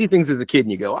things as a kid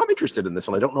and you go, I'm interested in this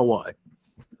and I don't know why.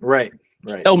 Right.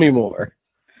 Tell me more.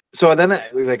 So then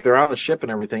like they're on the ship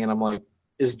and everything, and I'm like,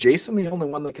 is Jason the only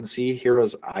one that can see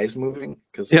Hera's eyes moving?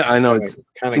 Yeah, I know. It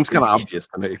seems kind of obvious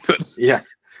to me, but yeah.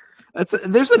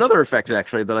 There's another effect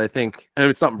actually that I think, and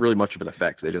it's not really much of an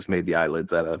effect. They just made the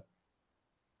eyelids out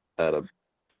of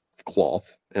cloth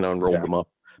and unrolled them up.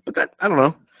 But that, I don't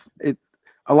know.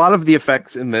 A lot of the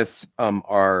effects in this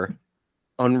are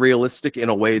unrealistic in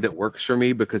a way that works for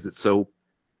me because it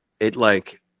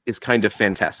is kind of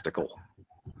fantastical.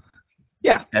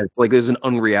 Yeah, and like there's an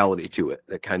unreality to it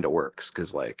that kind of works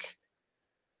because like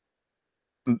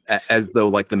as though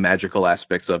like the magical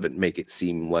aspects of it make it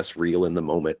seem less real in the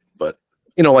moment, but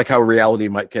like how reality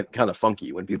might get kind of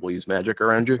funky when people use magic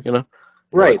around you,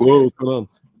 right? Like, whoa, what's going on?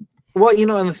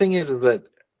 Well, and the thing is that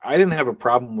I didn't have a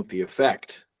problem with the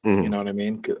effect. Mm-hmm. You know what I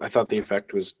mean? 'Cause I thought the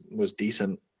effect was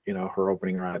decent. Her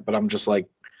opening her eye, but I'm just like,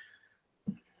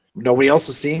 nobody else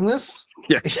is seeing this.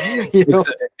 Yeah,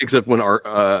 except when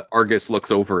Argus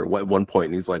looks over at one point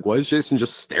and he's like, "Why is Jason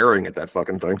just staring at that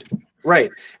fucking thing?"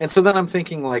 Right, and so then I'm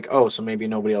thinking like, oh, so maybe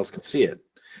nobody else can see it.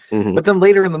 Mm-hmm. But then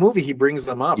later in the movie, he brings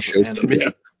them up, he shows them,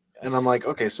 yeah. And I'm like,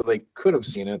 okay, so they could have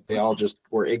seen it. They all just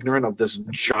were ignorant of this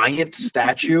giant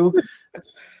statue.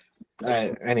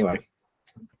 Anyway,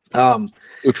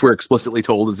 which we're explicitly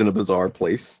told is in a bizarre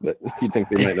place that you think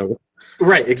they might know.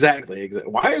 Right, exactly.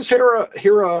 Why is Hera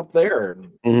up there?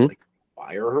 Mm-hmm. Like,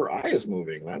 why are her eyes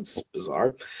moving? That's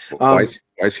bizarre. Why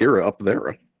is Hera up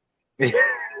there?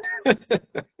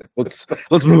 Let's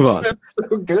move on. That's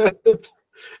so good.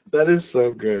 That is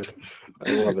so good.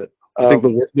 I love it. I think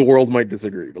the world might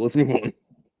disagree, but let's move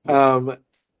on.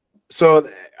 So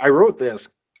I wrote this.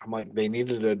 I'm like, they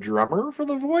needed a drummer for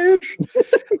the voyage.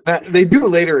 They do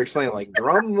later explain, like,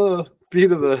 drum the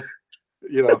beat of the,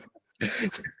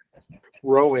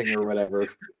 rowing or whatever.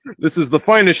 This is the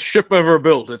finest ship ever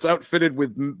built. It's outfitted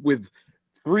with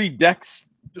 3 decks,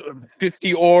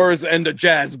 50 oars, and a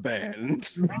jazz band.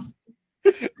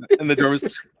 And the drummers.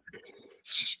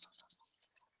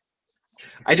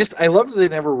 I love that they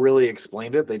never really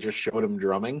explained it. They just showed him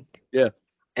drumming. Yeah.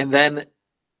 And then,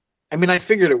 I mean, I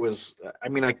figured it was. I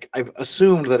mean, I've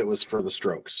assumed that it was for the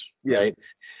Strokes, Yeah. right?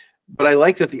 But I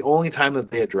like that the only time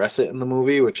that they address it in the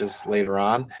movie, which is later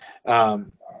on,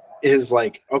 is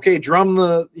like, okay, drum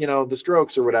the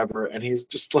Strokes or whatever, and he's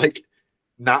just like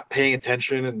not paying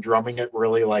attention and drumming it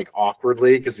really like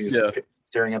awkwardly because he's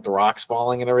staring at the rocks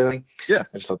falling and everything. Yeah.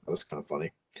 I just thought that was kind of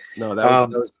funny. No,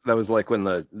 that was like when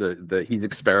the he's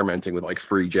experimenting with like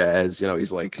free jazz.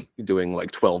 He's like doing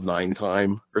like 12/9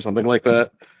 time or something like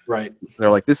that. Right.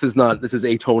 They're like, this is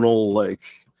atonal like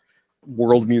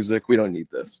world music. We don't need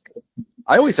this.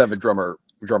 I always have a drummer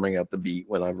drumming out the beat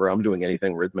whenever I'm doing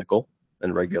anything rhythmical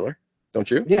and regular. Don't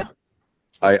you? Yeah.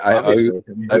 I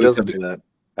doesn't do that.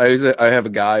 I have a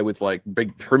guy with like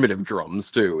big primitive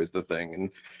drums too, is the thing,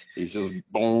 and he's just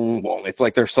boom, boom. It's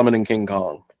like they're summoning King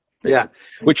Kong. Yeah.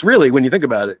 Which really, when you think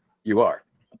about it, you are.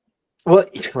 Well,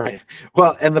 right.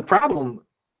 Well, and the problem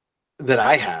that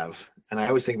I have, and I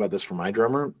always think about this for my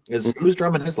drummer, is who's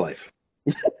drumming his life?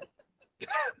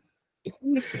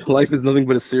 Life is nothing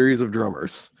but a series of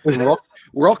drummers.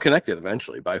 We're all connected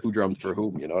eventually by who drums for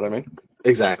whom. You know what I mean?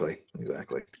 Exactly.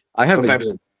 I have sometimes.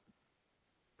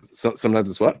 Sometimes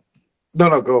it's what?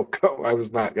 No, go. I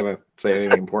was not gonna say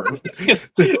anything important.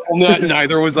 Well,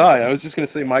 neither was I. I was just gonna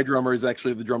say my drummer is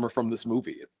actually the drummer from this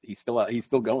movie. He's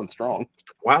still going strong.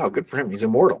 Wow, good for him. He's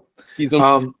immortal. He's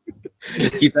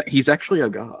actually a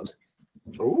god.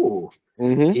 Ooh.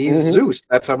 Mm-hmm, He's Zeus.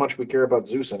 That's how much we care about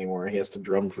Zeus anymore. He has to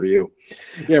drum for you.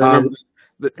 Yeah, remember,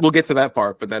 we'll get to that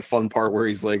part, but that fun part where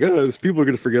he's like, oh, people are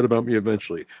going to forget about me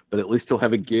eventually. But at least he'll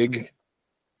have a gig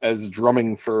as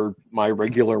drumming for my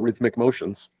regular rhythmic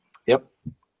motions. Yep.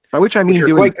 By which I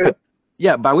mean quite good.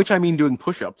 Yeah, by which I mean doing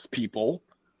push-ups, people.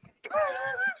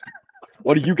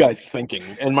 What are you guys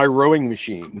thinking? And my rowing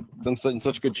machine. It's in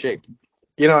such good shape.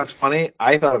 It's funny.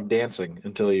 I thought of dancing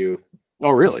until you... Oh,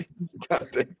 really?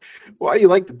 Well, you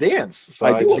like to dance. So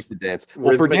I do like to dance.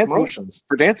 Well, for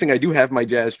dancing, I do have my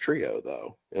jazz trio,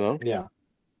 though. Yeah.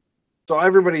 So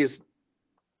everybody's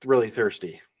really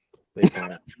thirsty. They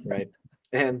can't, right?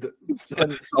 And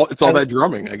it's all that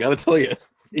drumming. I got to tell you.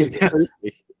 Yeah.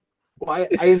 Well,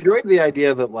 I enjoyed the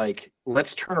idea that like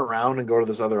let's turn around and go to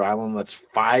this other island that's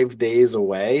 5 days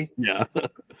away. Yeah.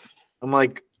 I'm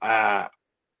like, I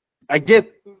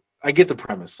get the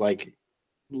premise. Like,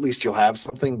 at least you'll have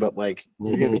something, but like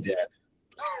you're gonna be dead.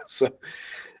 So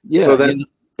yeah. So then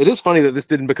it is funny that this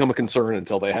didn't become a concern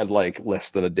until they had like less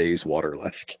than a day's water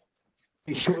left.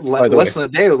 Less than a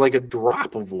day, like a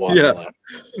drop of water left.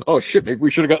 Oh shit! Maybe we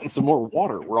should have gotten some more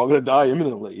water. We're all gonna die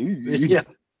imminently. Yeah.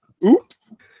 Oops.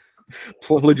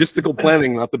 Logistical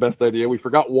planning, not the best idea. We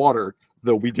forgot water,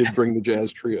 though we did bring the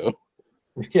jazz trio.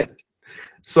 Yeah.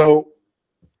 So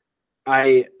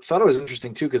I thought it was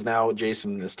interesting too because now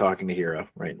Jason is talking to Hira,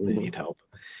 right? They need help,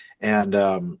 and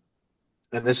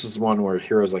this is one where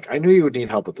Hira's like, "I knew you would need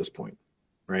help at this point,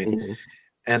 right?" Mm-hmm.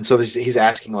 And so he's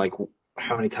asking like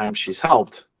how many times she's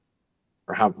helped,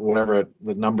 or whatever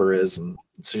the number is, and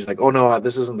so she's like, "Oh no,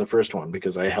 this isn't the first one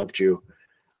because I helped you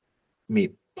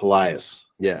meet Pelias."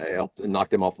 Yeah, I helped and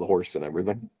knocked him off the horse and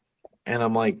everything. And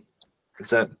I'm like, is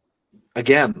that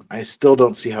again? I still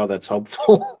don't see how that's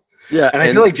helpful. Yeah, and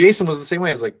I feel like Jason was the same way.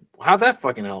 I was like, how'd that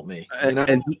fucking help me?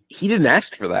 And he didn't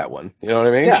ask for that one. You know what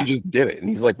I mean? Yeah. She just did it.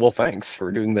 And he's like, well, thanks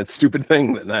for doing that stupid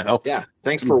thing now. Yeah,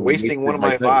 thanks for wasting one of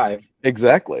my 5.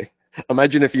 Exactly.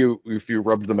 Imagine if you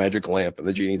rubbed the magic lamp and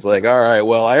the genie's like, all right,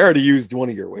 well, I already used one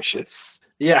of your wishes.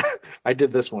 Yeah, I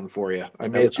did this one for you. I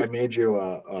made you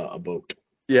a boat.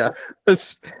 Yeah.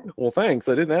 Well, thanks.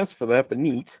 I didn't ask for that, but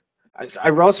neat.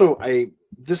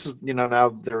 This is,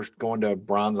 now they're going to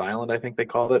Bronze Island, I think they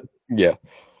called it. Yeah.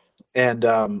 And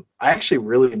I actually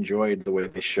really enjoyed the way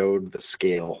they showed the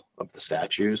scale of the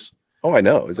statues. Oh, I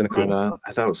know. Isn't it cool? And,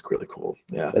 I thought it was really cool.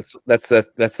 Yeah. That's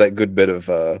that good bit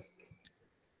of,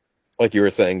 like you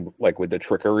were saying, like with the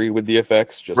trickery with the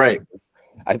effects. Just right.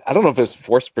 Like, I don't know if it's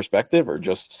forced perspective or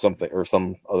just something or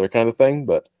some other kind of thing,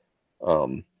 but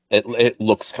it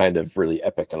looks kind of really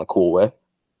epic in a cool way.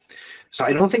 So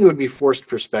I don't think it would be forced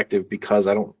perspective because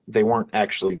they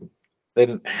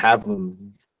didn't have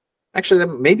them. Actually,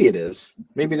 maybe it is.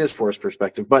 Maybe it is forced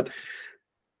perspective, but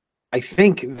I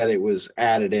think that it was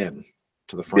added in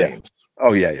to the frames. Yeah.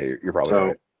 Oh yeah, you're probably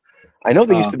right. I know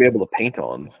they used to be able to paint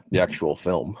on the actual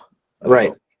film.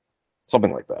 Right.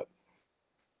 Something like that.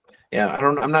 Yeah,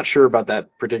 I'm not sure about that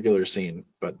particular scene,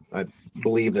 but I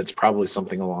believe that's probably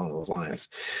something along those lines.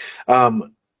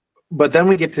 But then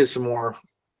we get to some more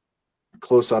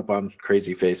close up on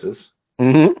crazy faces.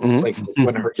 Mm-hmm, mm-hmm. Like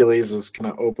when Hercules is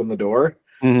gonna open the door.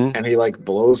 and he like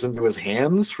blows into his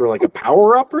hands for like a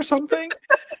power up or something.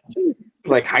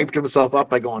 Like hyped himself up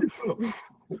by going.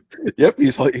 Yep,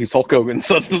 he's Hulk Hogan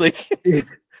suddenly.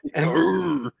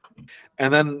 and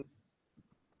then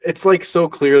it's like so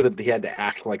clear that he had to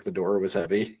act like the door was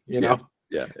heavy, you know?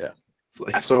 Yeah.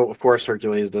 So of course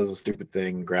Hercules does a stupid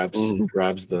thing, grabs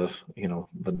the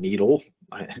the needle,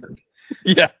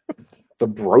 Yeah, the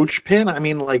brooch pin. I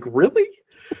mean, like really,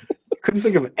 couldn't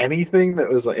think of anything that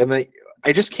was like. And I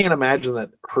just can't imagine that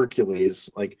Hercules,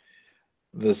 like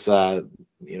this, the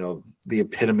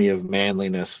epitome of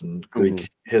manliness in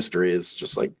Greek history, is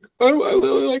just like, I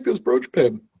really like this brooch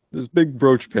pin. This big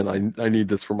brooch pin. I need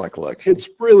this for my collection. It's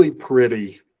really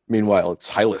pretty. Meanwhile, it's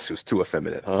Hylas who's too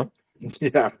effeminate, huh?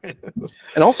 Yeah.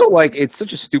 And also, like, it's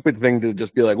such a stupid thing to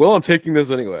just be like, well, I'm taking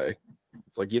this anyway.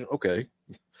 It's like, okay.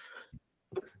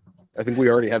 I think we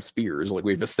already have spears, like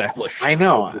we've established. I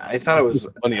know. I thought it was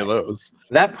plenty of those.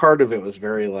 That part of it was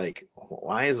very like,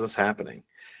 why is this happening?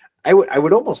 I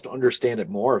would almost understand it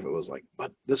more if it was like,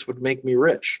 but this would make me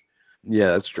rich.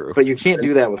 Yeah, that's true. But you can't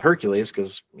do that with Hercules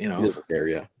because, He doesn't care,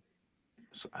 yeah.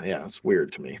 So, yeah, it's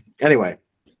weird to me. Anyway.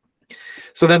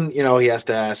 So then, he has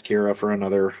to ask Kira for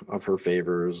another of her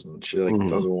favors, and she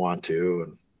doesn't want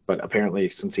to. But apparently,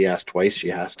 since he asked twice, she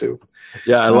has to.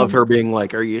 Yeah, I love her being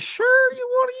like, "Are you sure you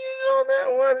want to use it on that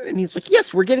one?" And he's like,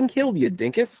 "Yes, we're getting killed, you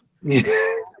dinkus."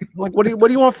 Like, what do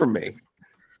you want from me?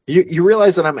 You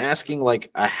realize that I'm asking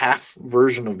like a half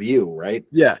version of you, right?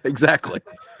 Yeah, exactly.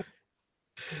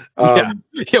 I'm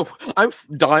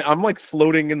like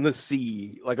floating in the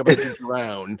sea, like about to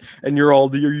drown, and you're all,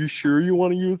 "Are you sure you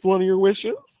want to use one of your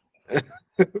wishes?"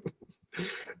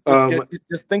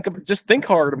 Just think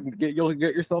hard, and you'll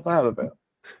get yourself out of it.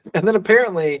 And then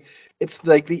apparently, it's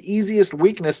like the easiest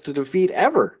weakness to defeat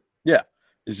ever. Yeah,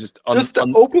 it's just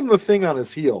to open the thing on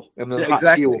his heel, and then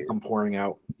hot tea will come pouring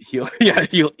out. He'll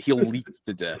leak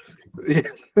to death.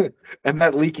 And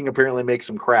that leaking apparently makes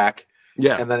him crack.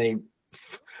 Yeah, and then he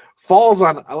falls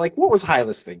on, like, what was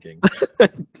Hylas thinking?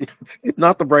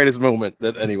 Not the brightest moment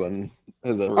that anyone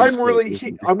has ever. I'm going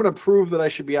to prove that I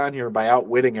should be on here by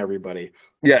outwitting everybody.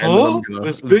 Yeah, and then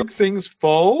this big thing's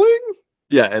falling?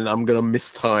 Yeah, and I'm going to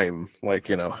miss time,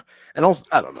 and also,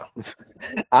 I don't know.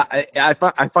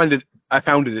 I found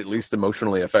it at least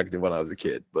emotionally effective when I was a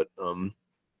kid, but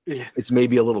it's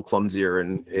maybe a little clumsier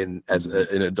in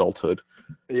adulthood.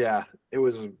 Yeah,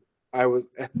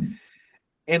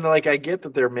 and like I get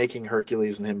that they're making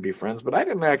Hercules and him be friends, but I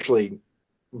didn't actually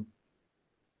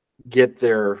get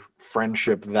their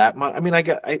friendship that much. I mean,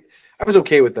 I was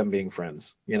okay with them being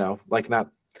friends, like not.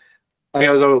 I mean,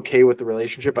 I was okay with the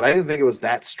relationship, but I didn't think it was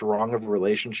that strong of a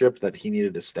relationship that he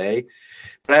needed to stay.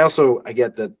 But I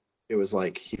get that it was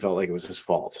like he felt like it was his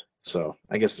fault. So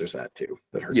I guess there's that too,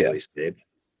 that Hercules stayed.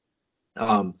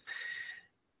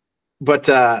 But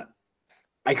I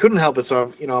couldn't help it.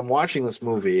 So I'm watching this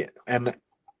movie, and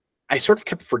I sort of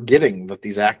kept forgetting that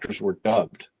these actors were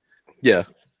dubbed. Yeah.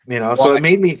 So it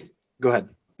made me go ahead.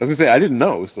 I was gonna say I didn't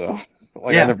know, so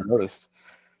I never noticed.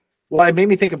 Well, it made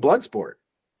me think of Bloodsport.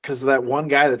 Because of that one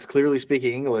guy that's clearly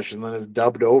speaking English and then is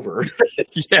dubbed over.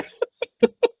 Yeah.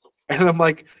 And I'm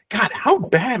like, God, how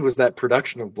bad was that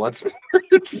production of Bloodsport?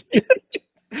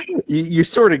 you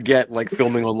sort of get like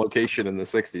filming on location in the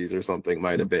 60s or something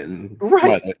might have been. Right.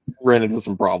 Might have ran into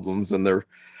some problems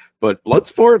but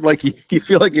Bloodsport, like you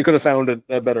feel like you could have found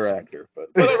a better actor, but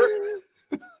whatever.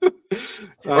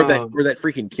 or that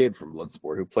freaking kid from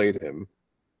Bloodsport who played him.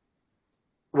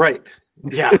 Right.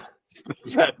 Yeah.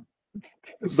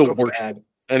 The worst. Bad.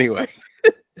 Anyway,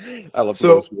 I love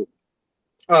Bloodsport.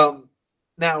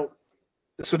 Now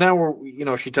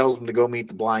we're she tells him to go meet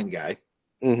the blind guy.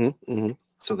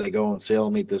 So they go and sail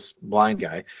and meet this blind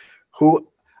guy, who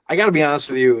I got to be honest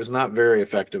with you, was not very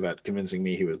effective at convincing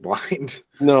me he was blind.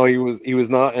 No, he was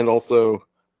not, and also,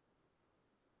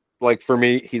 like for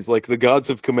me, he's like, the gods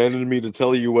have commanded me to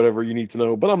tell you whatever you need to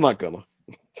know, but I'm not gonna.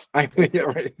 Yeah,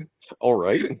 right. All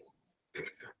right.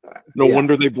 No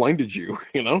wonder they blinded you,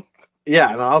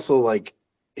 Yeah, and also, like,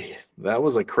 that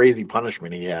was a crazy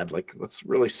punishment he had. Like, that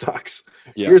really sucks.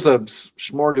 Yeah. Here's a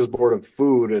smorgasbord of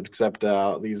food, except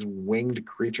these winged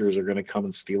creatures are going to come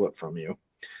and steal it from you.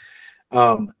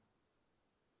 And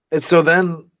so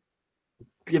then,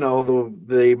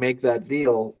 they make that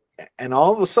deal, and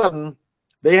all of a sudden,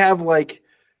 they have, like,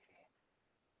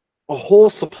 a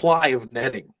whole supply of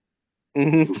netting.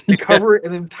 They cover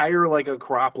an entire like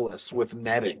Acropolis with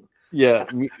netting. Yeah.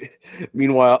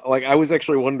 Meanwhile, like I was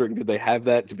actually wondering, did they have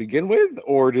that to begin with,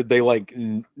 or did they like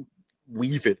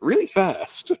weave it really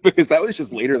fast? Because that was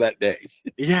just later that day.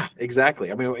 Yeah,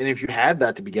 exactly. I mean, and if you had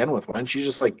that to begin with, why didn't you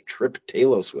just like trip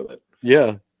Talos with it?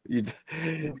 Yeah.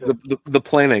 The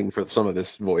planning for some of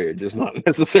this voyage is not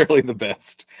necessarily the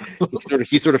best.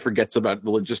 He sort of forgets about the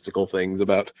logistical things.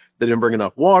 About they didn't bring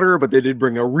enough water, but they did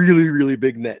bring a really, really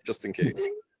big net just in case.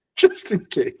 Just in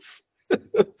case.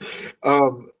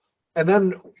 And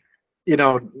then,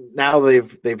 now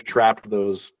they've trapped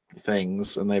those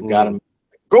things, and they've got them.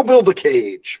 Go build a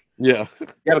cage. Yeah. You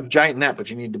got a giant net, but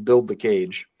you need to build the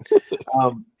cage.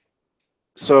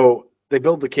 So they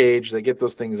build the cage. They get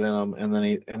those things in them, and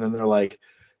then they're like,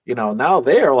 now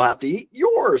they'll have to eat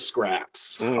your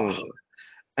scraps. And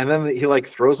then he like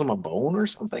throws them a bone or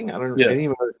something. I didn't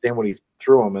even understand what he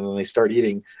threw them, and then they start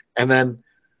eating. And then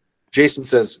Jason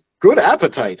says, "Good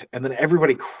appetite," and then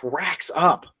everybody cracks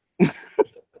up.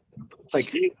 Like,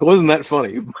 it wasn't that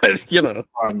funny, but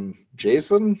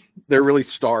Jason, they're really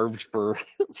starved for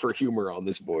humor on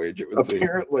this voyage. It would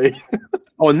apparently.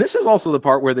 Oh, and this is also the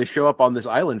part where they show up on this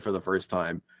island for the first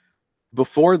time.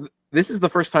 This is the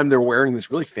first time they're wearing this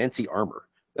really fancy armor.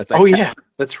 Yeah,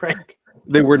 that's right.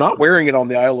 They were not wearing it on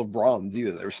the Isle of Bronze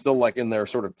either. They were still like in their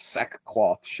sort of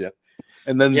sackcloth shit.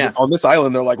 And then on this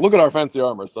island, they're like, "Look at our fancy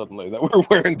armor!" Suddenly that we're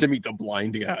wearing to meet the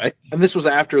blind guy. And this was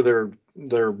after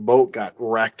their boat got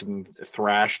wrecked and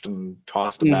thrashed and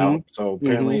tossed about. So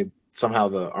apparently, somehow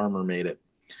the armor made it.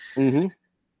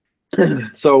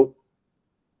 So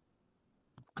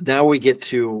now we get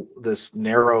to this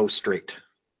narrow strait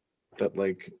that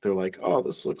they're like, "Oh,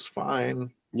 this looks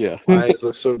fine. Yeah. Why is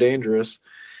this so dangerous?"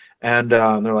 And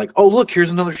they're like, "Oh, look, here's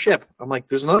another ship." I'm like,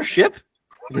 "There's another ship?"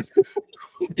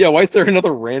 Yeah, why is there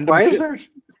another random ship? Is there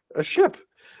a ship?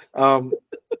 And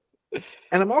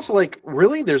I'm also like,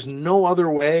 really? There's no other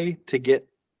way to get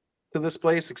to this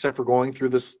place except for going through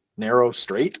this narrow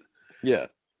strait? Yeah.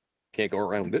 Can't go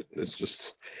around it.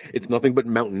 It's nothing but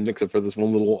mountain except for this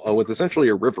one little, it's essentially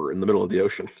a river in the middle of the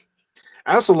ocean.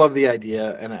 I also love the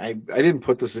idea, and I didn't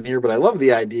put this in here, but I love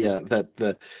the idea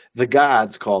that the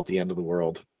gods call it the end of the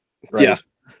world. Right? Yeah.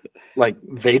 Like,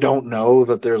 they don't know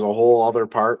that there's a whole other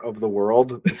part of the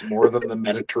world. It's more than the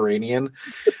Mediterranean.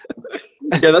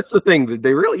 Yeah, that's the thing.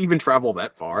 They really even travel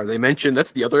that far. They mentioned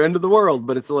that's the other end of the world,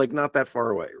 but it's like not that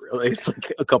far away, really. It's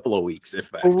like a couple of weeks, if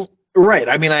that. Right.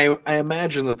 I mean, I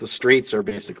imagine that the straits are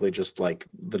basically just like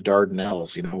the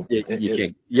Dardanelles, You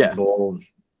can't. Yeah.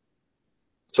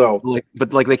 So, but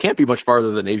they can't be much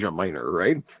farther than Asia Minor,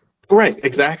 right? Right,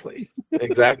 exactly.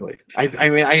 I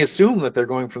mean, I assume that they're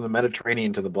going from the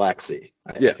Mediterranean to the Black Sea.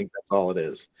 I think that's all it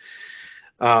is.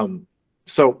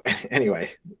 So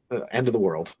anyway, end of the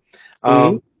world.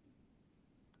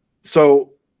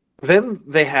 So then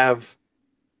they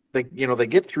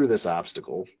get through this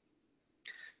obstacle.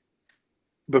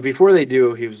 But before they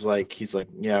do, he's like,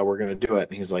 yeah, we're gonna do it.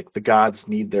 And he's like, the gods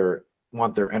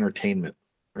want their entertainment,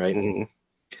 right?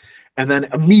 And then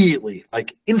immediately,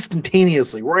 like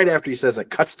instantaneously, right after he says it,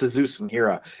 cuts to Zeus and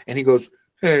Hera, and he goes,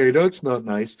 "Hey, that's not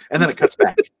nice." And then it cuts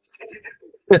back.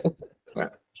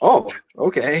 Oh,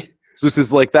 okay. Zeus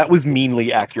is like, that was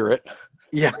meanly accurate.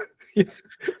 Yeah.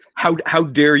 How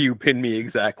dare you pin me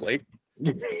exactly?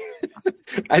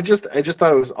 I just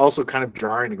thought it was also kind of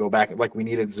jarring to go back. Like, we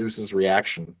needed Zeus's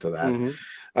reaction to that.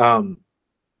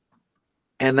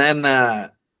 And then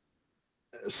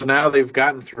so now they've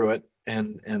gotten through it.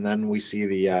 And then we see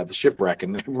the shipwreck,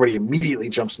 and everybody immediately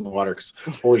jumps in the water because,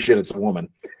 holy shit, it's a woman.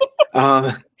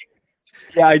 Yeah,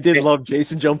 I did love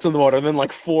Jason jumps in the water, and then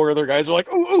like four other guys were like,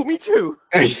 "Oh, me too."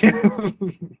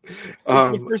 The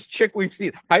first chick we've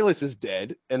seen. Hylas is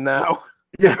dead, and now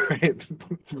right.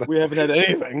 We haven't had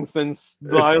anything since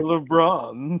the Isle of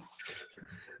Bronze.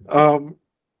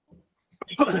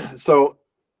 So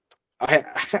I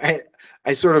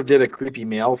sort of did a creepy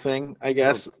male thing, I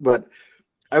guess, but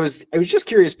I was just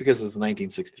curious because of the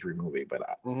 1963 movie, but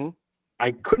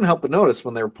I couldn't help but notice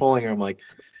when they were pulling her, I'm like,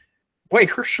 wait,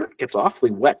 her shirt gets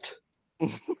awfully wet. We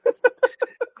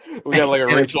got like a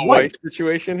Rachel Weisz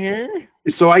situation here.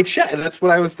 So I checked, and that's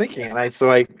what I was thinking, and I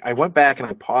went back and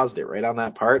I paused it right on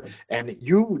that part, and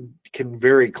you can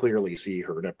very clearly see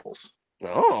her nipples.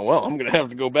 Oh, well, I'm gonna have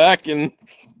to go back, and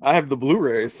I have the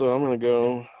Blu-ray, so I'm gonna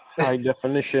go high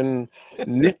definition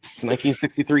nips,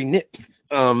 1963 nips.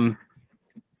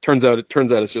 Turns out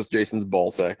it's just Jason's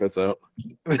ball sack that's out.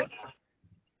 Well,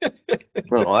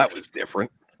 that was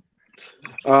different.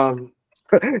 So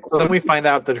then we find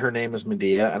out that her name is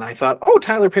Medea, and I thought, oh,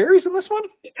 Tyler Perry's in this one?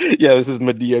 Yeah, this is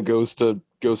Medea goes to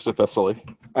Thessaly.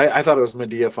 I thought it was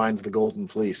Medea finds the Golden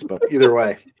Fleece, but either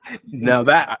way. Now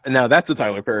that's a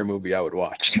Tyler Perry movie I would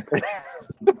watch.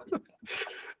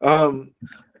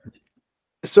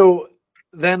 So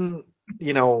then,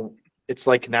 it's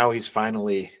like now he's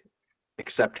finally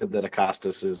accepted that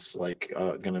Acostus is like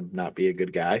gonna not be a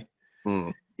good guy,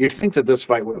 you'd think that this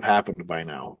fight would have happened by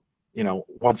now.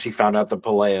 Once he found out that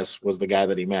Peleus was the guy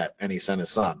that he met and he sent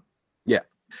his son. Yeah.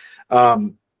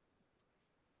 And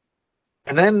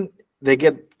then they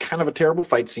get kind of a terrible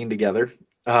fight scene together.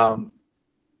 Yeah,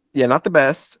 not the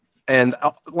best. And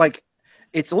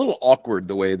it's a little awkward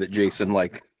the way that Jason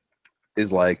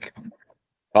is like,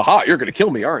 aha, you're gonna kill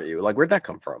me, aren't you? Like, where'd that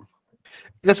come from?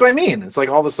 That's what I mean. It's like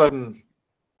all of a sudden,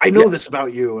 I know this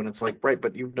about you, and it's like, right,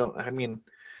 but you don't. I mean,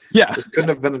 yeah, this couldn't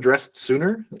have been addressed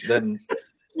sooner than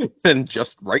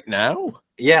just right now.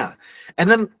 Yeah, and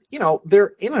then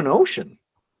they're in an ocean,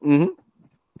 mm-hmm.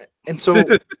 and so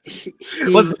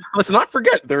let's not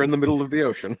forget they're in the middle of the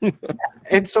ocean,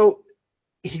 and so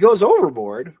he goes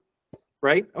overboard,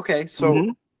 right? Okay, so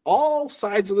mm-hmm. all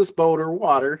sides of this boat are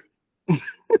water,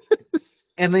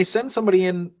 and they send somebody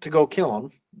in to go kill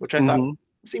him, which I mm-hmm. thought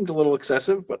seemed a little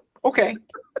excessive, but okay,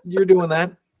 you're doing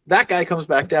that. That guy comes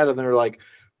back down, and they're like,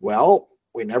 well,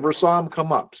 we never saw him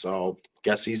come up, so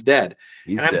guess he's dead.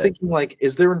 I'm thinking, like,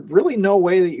 is there really no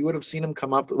way that you would have seen him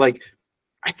come up? Like,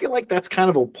 I feel like that's kind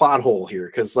of a plot hole here,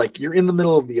 because, like, you're in the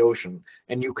middle of the ocean,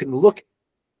 and you can look,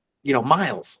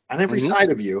 miles on every mm-hmm.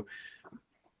 side of you,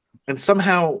 and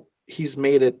somehow he's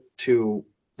made it to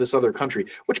this other country,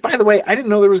 which, by the way, I didn't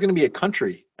know there was going to be a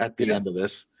country at the end of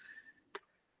this.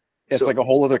 It's like a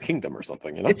whole other kingdom or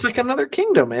something, It's like another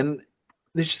kingdom, and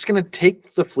they're just going to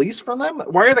take the fleece from them?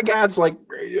 Why are the gods like,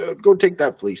 go take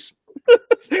that fleece?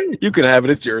 You can have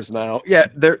it. It's yours now. Yeah,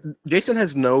 Jason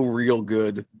has no real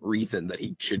good reason that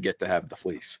he should get to have the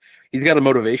fleece. He's got a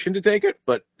motivation to take it,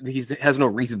 but he has no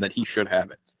reason that he should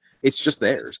have it. It's just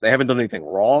theirs. They haven't done anything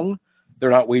wrong. They're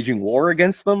not waging war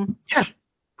against them. Yeah.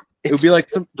 It would be like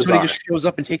somebody just shows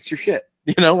up and takes your shit.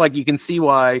 Like, you can see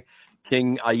why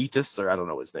King Aetus, or I don't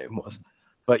know what his name was,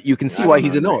 but you can see why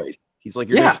he's annoyed. He's like,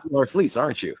 you're going to steal our fleece,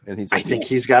 aren't you? And he's like, I think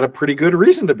he's got a pretty good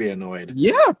reason to be annoyed.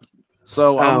 Yeah.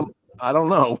 So, I don't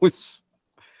know.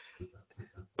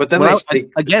 But then when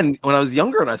I was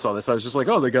younger and I saw this, I was just like,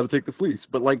 oh, they got to take the fleece.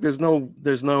 But, like, there's no,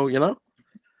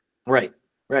 Right.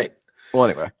 Well,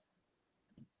 anyway.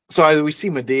 So we see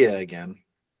Medea again,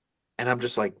 and I'm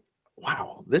just like,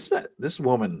 wow, this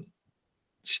woman,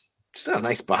 she's got a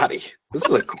nice body. This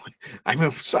is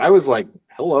I was like,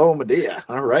 hello, Medea.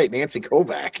 All right, Nancy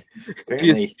Kovac.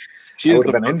 Apparently, she would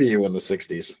have been into you in the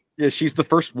 60s. Yeah, she's the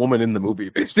first woman in the movie,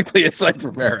 basically, aside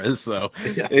from Perez. So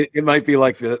it might be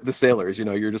like the sailors.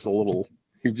 You're just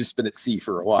you've just been at sea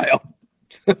for a while.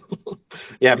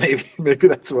 Yeah, maybe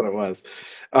that's what it was.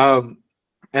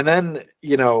 And then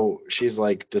she's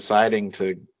like deciding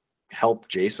to help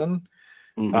Jason,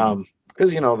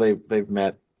 because they've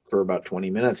met for about 20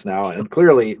 minutes now, and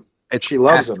clearly she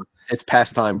loves him. It's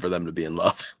past time for them to be in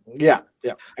love. Yeah.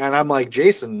 And I'm like,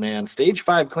 Jason, man, stage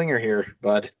 5 clinger here,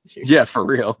 bud. Yeah, for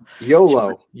real.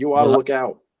 YOLO. You ought to look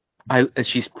out.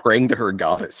 She's praying to her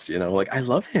goddess, like, I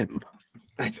love him.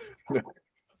 I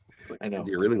know.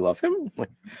 Do you really love him?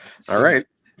 All right.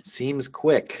 Seems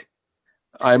quick.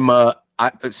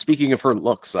 Speaking of her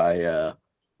looks, I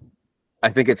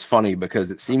think it's funny because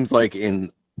it seems like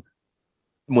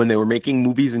when they were making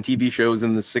movies and TV shows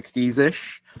in the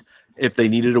 60s-ish, if they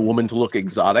needed a woman to look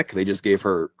exotic, they just gave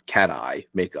her cat eye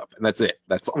makeup, and that's it.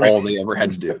 That's all they ever had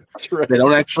to do. Right. They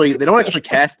don't actually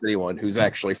cast anyone who's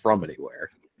actually from anywhere.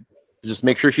 Just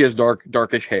make sure she has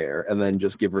darkish hair, and then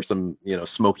just give her some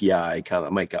smoky eye kind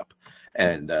of makeup,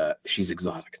 and she's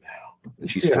exotic now, and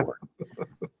she's foreign.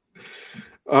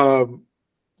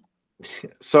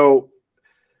 So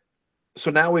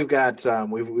now we've got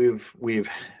we've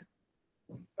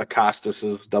Acostus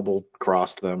has double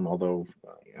crossed them, although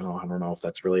I don't know if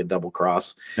that's really a double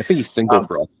cross. I think he single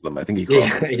crossed them. I think he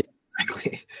crossed them.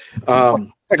 Exactly.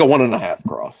 Like a 1.5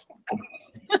 cross.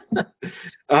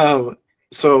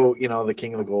 So the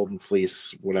King of the Golden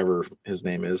Fleece, whatever his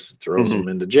name is, throws him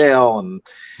into jail, and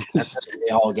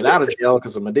they all get out of jail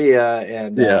because of Medea,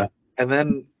 and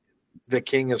then the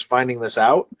king is finding this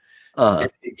out.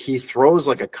 He throws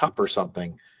like a cup or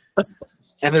something,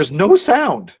 and there's no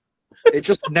sound. It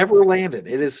just never landed.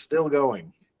 It is still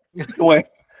going.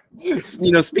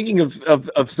 Speaking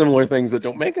of similar things that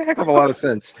don't make a heck of a lot of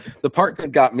sense, the part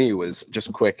that got me was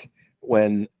just quick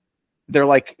when they're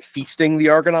like feasting the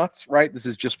Argonauts, right? This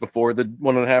is just before the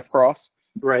 1.5 cross.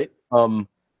 Right.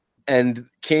 And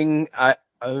King,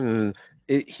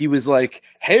 he was like,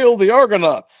 "Hail the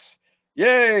Argonauts!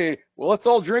 Yay! Well, let's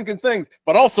all drink and things.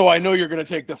 But also, I know you're going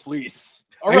to take the fleece.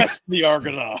 Arrest the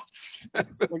Argonauts."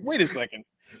 Like, wait a second.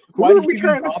 Why are we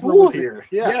trying to fool here?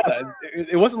 Yeah.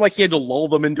 It wasn't like he had to lull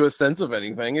them into a sense of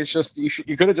anything. It's just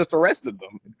you could have just arrested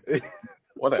them.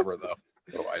 Whatever, though.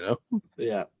 What do I know?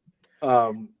 Yeah.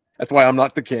 That's why I'm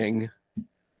not the king.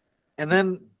 And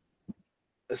then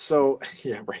so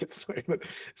yeah, right.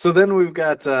 So then we've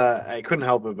got I couldn't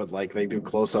help it, but like they do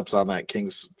close-ups on that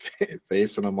king's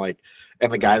face, and I'm like,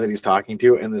 and the guy that he's talking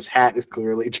to, and this hat is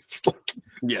clearly just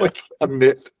Yeah. like a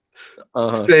knit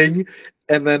thing,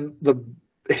 and then the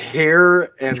hair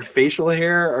and facial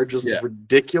hair are just Yeah.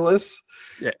 ridiculous.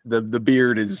 Yeah, the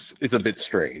beard is a bit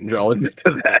strange. I'll admit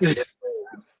to that.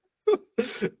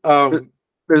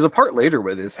 There's a part later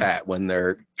with his hat when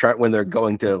they're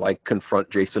going to like confront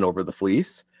Jason over the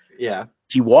fleece. Yeah.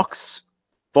 He walks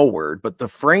forward, but the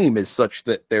frame is such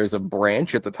that there's a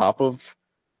branch at the top of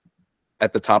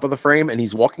the frame, and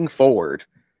he's walking forward,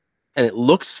 and it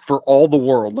looks for all the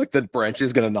world like the branch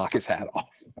is gonna knock his hat off.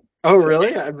 Oh,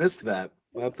 really? I missed that.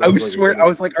 I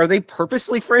was like, are they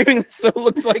purposely framing this so it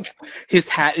looks like his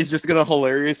hat is just gonna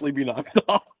hilariously be knocked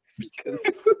off? Because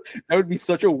that would be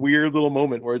such a weird little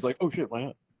moment where it's like, oh shit, my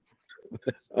hat.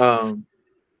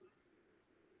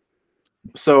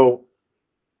 So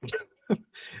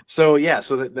yeah,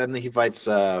 so then he fights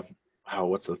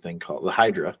what's the thing called? The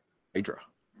Hydra.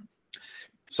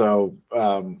 So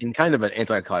in kind of an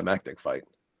anticlimactic fight.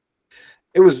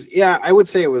 It was, yeah, I would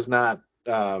say it was not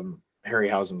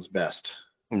Harryhausen's best.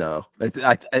 No,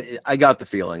 I got the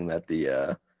feeling that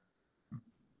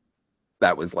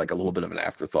that was like a little bit of an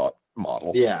afterthought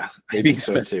model. Yeah, maybe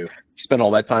so too. Spent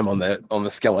all that time on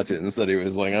the skeletons that he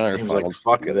was like, all right, he was like,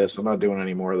 fuck this, I'm not doing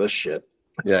any more of this shit.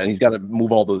 Yeah, and he's got to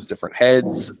move all those different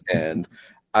heads. And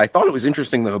I thought it was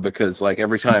interesting though, because like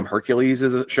every time Hercules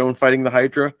is shown fighting the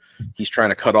Hydra, he's trying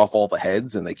to cut off all the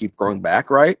heads and they keep growing back,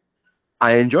 right?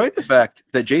 I enjoyed the fact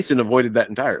that Jason avoided that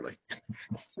entirely.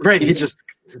 Right, he just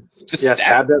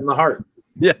stabbed it in the heart.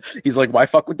 Yeah, he's like, why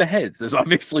fuck with the heads? There's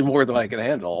obviously more than I can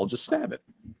handle. I'll just stab it.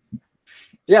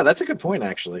 Yeah, that's a good point,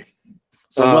 actually.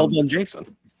 So well done,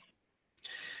 Jason.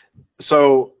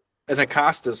 So, an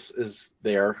Acostus is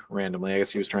there randomly. I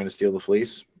guess he was trying to steal the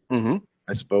fleece, I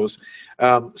suppose.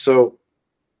 So,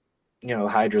 the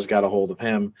Hydra's got a hold of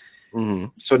him.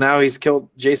 So now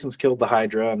Jason's killed the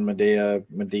Hydra, and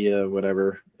Medea,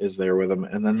 whatever, is there with him.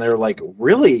 And then they're like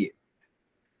really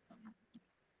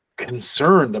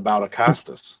concerned about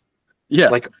Acostus. Yeah.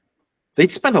 Like,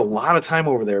 they'd spend a lot of time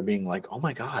over there being like, oh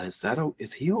my God, is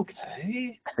he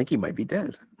okay? I think he might be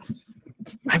dead.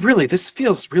 This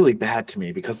feels really bad to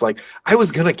me because, like, I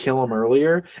was going to kill him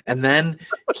earlier, and then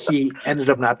he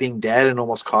ended up not being dead and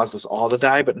almost caused us all to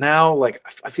die. But now, like,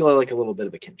 I feel like a little bit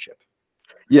of a kinship.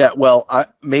 Yeah, well,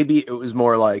 maybe it was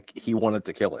more like he wanted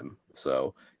to kill him.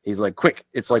 So he's like, quick.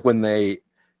 It's like when you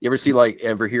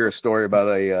ever hear a story about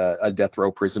a death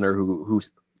row prisoner who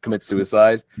commits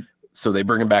suicide, so they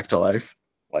bring him back to life.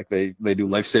 Like they do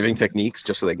life-saving techniques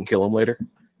just so they can kill him later.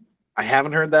 I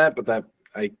haven't heard that, but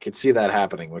I could see that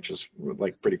happening, which is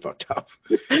like pretty fucked up.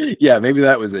 Yeah, maybe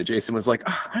that was it. Jason was like,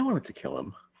 I wanted to kill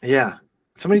him. Yeah.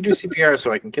 Somebody do CPR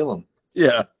so I can kill him.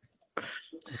 Yeah.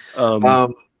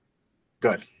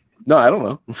 Good. No, I don't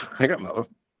know. I got nothing.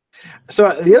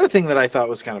 So the other thing that I thought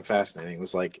was kind of fascinating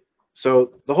was like,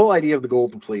 so the whole idea of the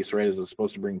Golden Fleece, right, is it's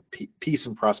supposed to bring peace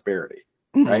and prosperity,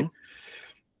 right?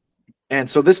 And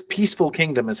so this peaceful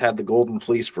kingdom has had the Golden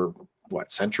Fleece for,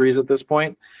 centuries at this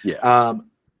point? Yeah.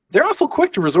 They're awful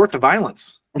quick to resort to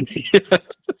violence.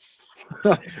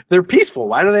 They're peaceful.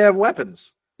 Why do they have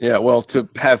weapons? Yeah, well, to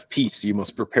have peace, you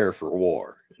must prepare for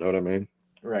war. You know what I mean?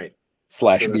 Right. /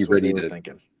 be ready to...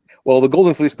 Thinking. Well, the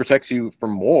Golden Fleece protects you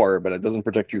from war, but it doesn't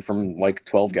protect you from,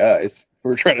 12 guys who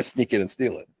are trying to sneak in and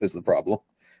steal it, is the problem.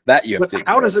 That you have to... But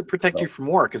how does it protect you from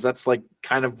war? Because that's,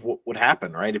 kind of what would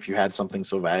happen, right? If you had something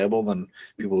so valuable, then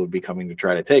people would be coming to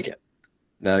try to take it.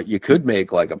 Now, you could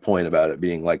make, a point about it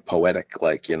being, poetic,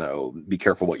 be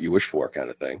careful what you wish for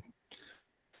kind of thing.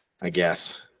 I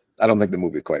guess. I don't think the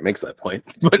movie quite makes that point.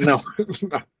 But no.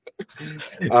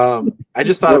 I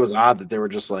just thought it was odd that they were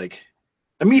just like,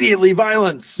 immediately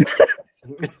violence.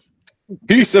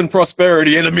 Peace and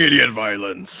prosperity and immediate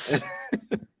violence.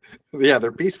 Yeah,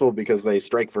 they're peaceful because they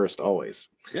strike first always.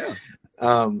 Yeah.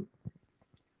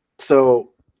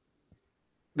 So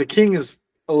the king is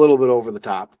a little bit over the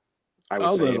top, I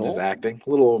would say, in his acting. A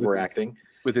little overacting.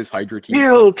 With his Hydra team.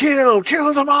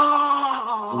 Kill them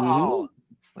all!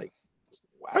 Wow.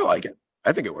 I like it.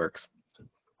 I think it works.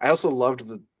 I also loved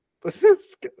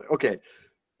okay,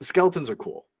 the skeletons are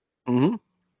cool.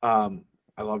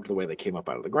 I loved the way they came up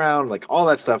out of the ground, all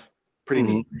that stuff, pretty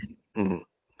neat.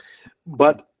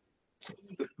 But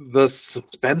the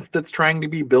suspense that's trying to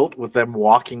be built with them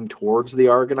walking towards the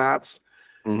Argonauts,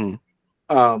 and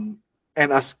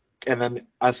then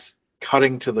us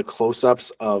cutting to the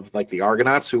close-ups of the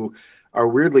Argonauts, who are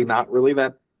weirdly not really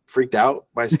that freaked out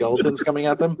by skeletons coming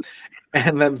at them,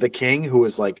 and then the king, who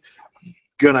is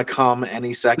gonna come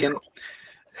any second.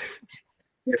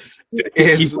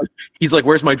 is he's like,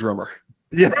 where's my drummer?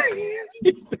 yeah.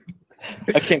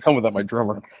 I can't come without my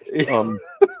drummer.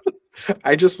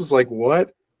 I just was like,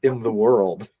 what in the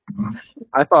world?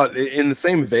 I thought in the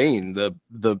same vein, the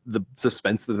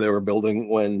suspense that they were building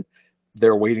when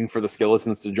they're waiting for the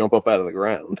skeletons to jump up out of the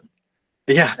ground.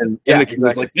 Yeah, And yeah, the kid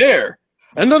was exactly. like, there,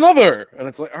 and another. And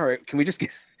it's like, all right, can we just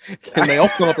can they all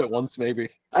come up at once, maybe?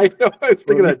 I know, I was Or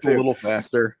thinking at that least a too. little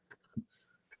faster.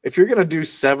 If you're gonna do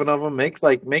 7 of them, make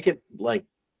it like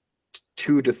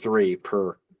 2 to 3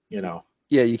 per, Yeah,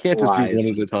 you can't just do rise. one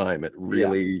at a time at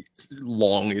really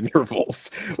long intervals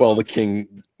while the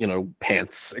king,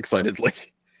 pants excitedly.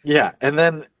 Yeah, and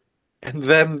then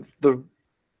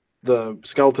the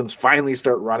skeletons finally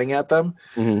start running at them.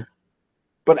 Mm-hmm.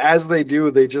 But as they do,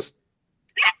 they just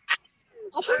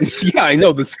Yeah, I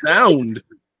know the sound.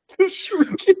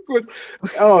 shrieking with,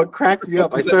 it cracked me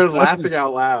up. I started laughing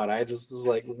out loud. I just was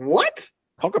like, what?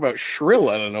 Talk about shrill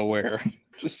out of nowhere.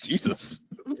 Just Jesus.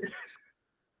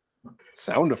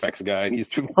 Sound effects guy needs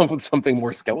to come up with something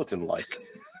more skeleton-like.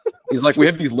 He's like, we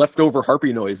have these leftover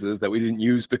harpy noises that we didn't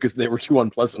use because they were too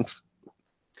unpleasant.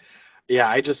 Yeah,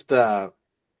 I just I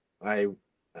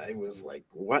was like,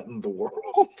 what in the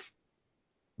world?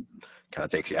 Kind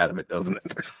of takes you out of it, doesn't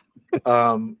it?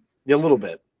 Yeah, a little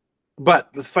bit. But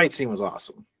the fight scene was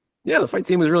awesome. Yeah, the fight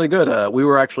scene was really good. We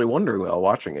were actually wondering while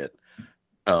watching it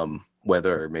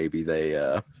whether maybe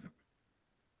they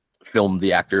filmed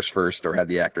the actors first or had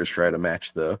the actors try to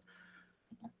match the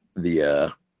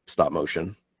stop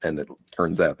motion, and it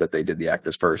turns out that they did the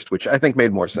actors first, which I think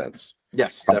made more sense.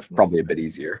 Yes, definitely. Probably a bit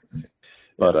easier.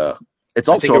 But it's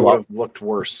I also think it a would lot. have looked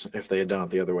worse if they had done it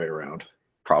the other way around.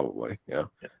 Probably, yeah.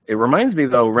 It reminds me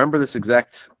though. Remember this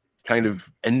exact kind of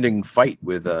ending fight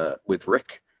with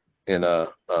Rick in the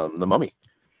Mummy.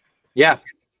 Yeah,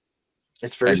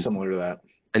 it's very similar to that.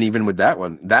 And even with that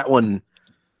one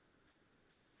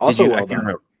also well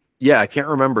done. Yeah, I can't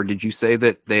remember. Did you say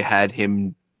that they had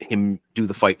him do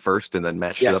the fight first and then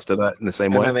matched it up to that in the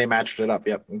same way? And then they matched it up.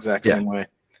 Yep, same way.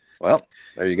 Well,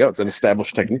 there you go. It's an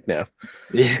established technique now.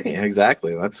 Yeah,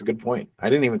 exactly. That's a good point. I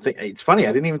didn't even think. It's funny.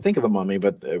 I didn't even think of the Mummy,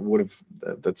 but it would have.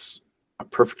 That's a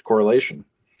perfect correlation.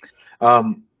 I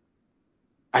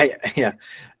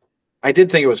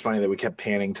did think it was funny that we kept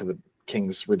panning to the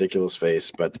king's ridiculous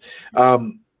face, but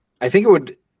I think it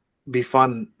would be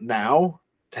fun now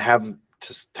to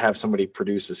have somebody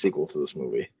produce a sequel to this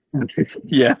movie.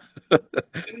 Yeah,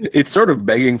 it's sort of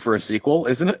begging for a sequel,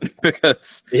 isn't it? Because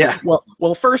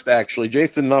well, first actually,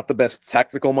 Jason not the best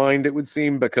tactical mind, it would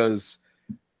seem, because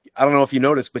I don't know if you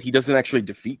noticed, but he doesn't actually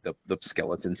defeat the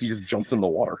skeletons. He just jumps in the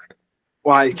water.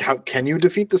 Why? How can you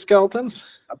defeat the skeletons?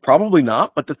 Probably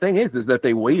not. But the thing is that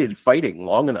they waited fighting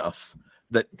long enough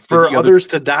that for others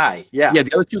to die. Yeah. Yeah,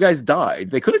 the other 2 guys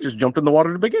died. They could have just jumped in the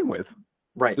water to begin with.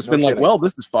 Right. Just been like, well,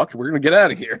 this is fucked. We're gonna get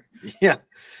out of here. Yeah.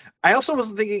 I also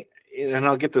was thinking, and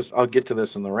I'll get to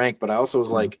this in the rank, but I also was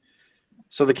like,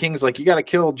 so the king's like, you got to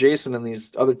kill Jason and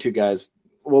these other 2 guys.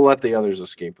 We'll let the others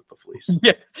escape with the fleece.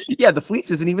 Yeah. The fleece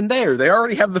isn't even there. They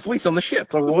already have the fleece on the ship.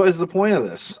 So what is the point of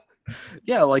this?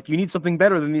 Yeah, like you need something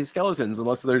better than these skeletons,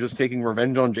 unless they're just taking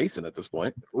revenge on Jason at this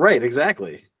point. Right.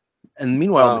 Exactly. And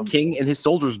meanwhile, the king and his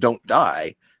soldiers don't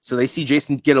die, so they see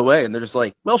Jason get away, and they're just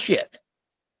like, well, shit.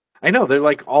 I know, they're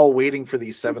like all waiting for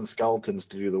these 7 skeletons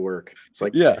to do the work. It's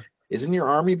like, yeah, isn't your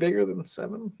army bigger than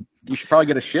 7? You should probably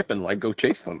get a ship and like go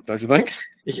chase them, don't you think?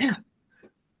 Yeah,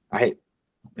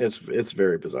 it's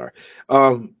very bizarre.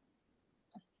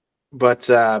 But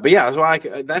yeah,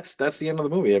 so that's the end of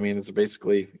the movie. I mean, it's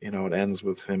basically, it ends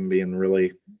with him being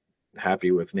really happy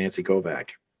with Nancy Kovac.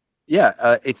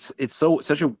 Yeah, it's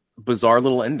such a bizarre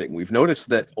little ending. We've noticed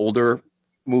that older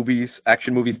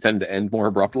action movies tend to end more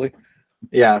abruptly.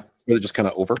 Yeah. They're just kind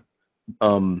of over.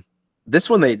 This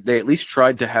one they at least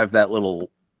tried to have that little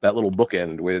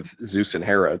bookend with Zeus and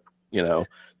Hera, right?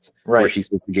 Where she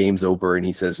says the game's over and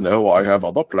he says, no, I have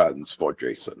other plans for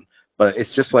Jason. But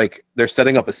it's just like they're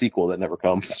setting up a sequel that never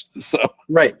comes. So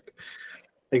right.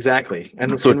 Exactly.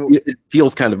 And so it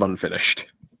feels kind of unfinished.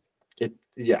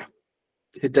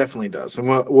 It definitely does. And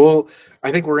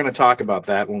I think we're going to talk about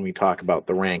that when we talk about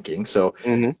the ranking. So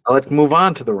let's move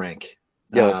on to the rank.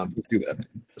 Yeah, let's do that.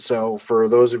 So for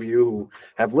those of you who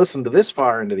have listened to this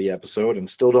far into the episode and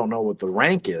still don't know what the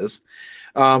rank is,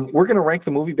 we're going to rank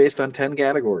the movie based on 10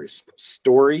 categories: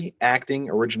 story, acting,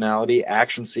 originality,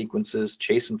 action sequences,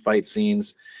 chase and fight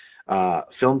scenes,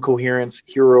 film coherence,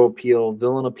 hero appeal,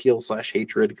 villain appeal /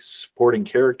 hatred, supporting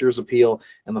characters appeal,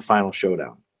 and the final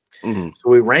showdown. So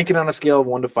we rank it on a scale of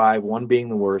 1 to 5, 1 being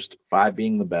the worst, 5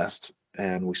 being the best,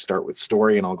 and we start with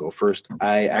story, and I'll go first.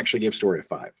 I actually gave story a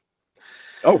 5.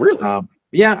 Oh, really?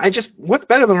 Yeah, what's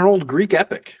better than an old Greek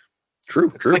epic?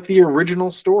 True, It's true. like the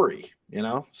original story, you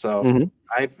know? So Hmm.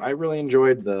 I really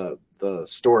enjoyed the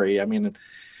story. I mean,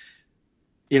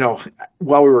 you know,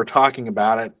 while we were talking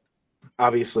about it,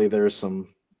 obviously there's some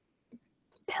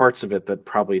parts of it that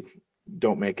probably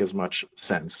don't make as much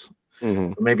sense.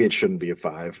 Hmm. Maybe it shouldn't be a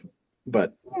 5,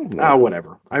 but No.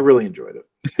 whatever. I really enjoyed it.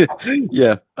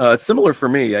 Yeah. Similar for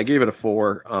me. I gave it a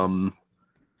 4.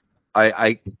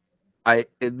 I,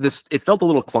 it felt a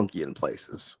little clunky in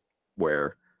places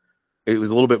where it was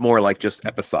a little bit more like just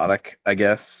episodic, I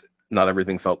guess. Not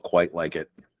everything felt quite like it.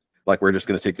 Like we're just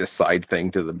going to take this side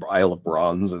thing to the Isle of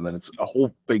Bronze, and then it's a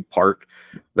whole big part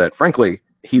that, frankly,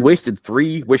 he wasted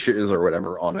 3 wishes or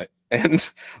whatever on it, and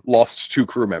lost 2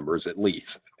 crew members at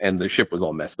least, and the ship was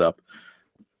all messed up.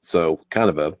 So kind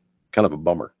of a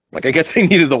bummer. Like I guess they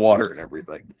needed the water and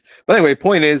everything. But anyway,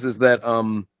 point is that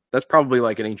that's probably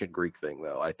like an ancient Greek thing,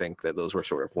 though. I think that those were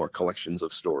sort of more collections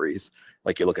of stories.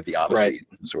 Like you look at the Right. Odyssey,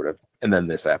 sort of, and then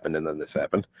this happened, and then this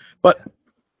happened. But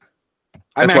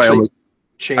I'm that's why actually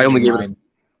I only changing gave it. mine.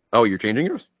 Oh, you're changing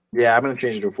yours? Yeah, I'm going to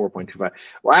change it to a 4.25.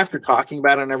 Well, after talking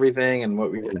about it and everything, and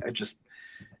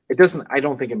it doesn't. I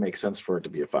don't think it makes sense for it to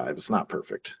be a 5. It's not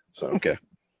perfect. So Okay,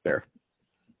 fair.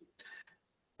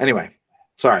 anyway,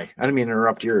 sorry, I didn't mean to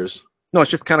interrupt yours. No,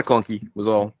 it's just kind of clunky, was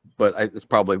all. But it's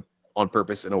probably on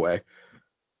purpose in a way.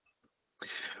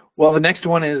 Well, the next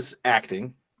one is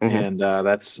acting, Mm-hmm. and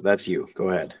that's you. Go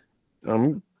ahead.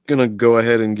 I'm gonna go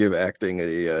ahead and give acting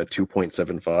a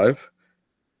 2.75.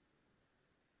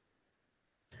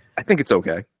 I think it's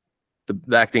okay.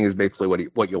 The acting is basically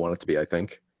what you want it to be, I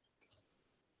think.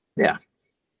 Yeah,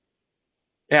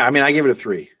 yeah. I mean, I gave it a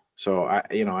 3. So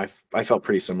I felt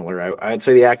pretty similar. I'd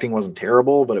say the acting wasn't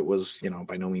terrible, but it was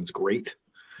by no means great.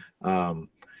 Um,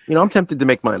 I'm tempted to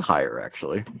make mine higher,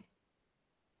 actually.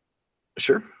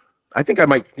 sure. I think I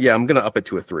might. Yeah, I'm gonna up it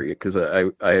to a 3 because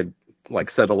I had like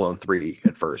settled on 3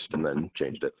 at first and then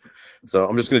changed it. So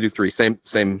I'm just gonna do 3.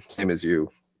 Same as you.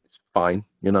 It's fine.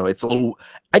 It's a little.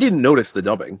 I didn't notice the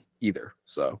dubbing either.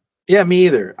 So Yeah, me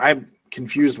either. I'm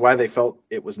confused why they felt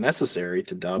it was necessary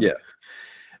to dub. yeah,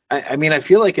 I mean, I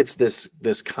feel like it's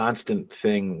this constant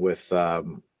thing with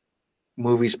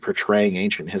movies portraying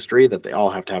ancient history that they all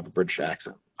have to have a British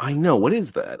accent. I know. What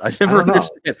is that? I I never don't know.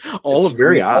 understand. All It's of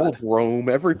very Greece, all odd. of Rome,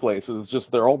 every place is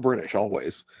just they're all British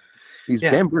always. These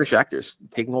Yeah, damn British actors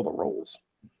taking all the roles.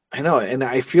 I know, and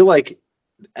I feel like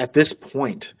at this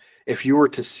point, if you were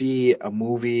to see a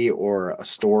movie or a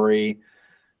story,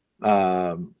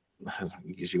 um, because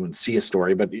you wouldn't see a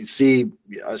story, but you see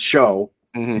a show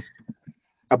Hmm.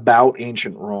 about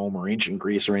ancient Rome or ancient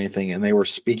Greece or anything, and they were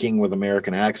speaking with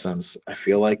American accents, I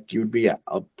feel like you'd be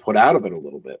put out of it a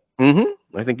little bit, Hmm.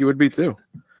 I think you would be too.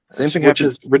 Same thing which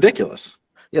happens. is ridiculous.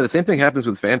 Yeah, the same thing happens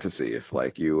with fantasy. If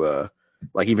like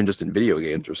like even just in video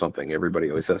games or something, everybody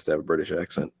always has to have a British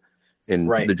accent. In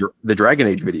Right. the Dragon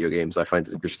Age video games, I find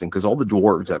it interesting because all the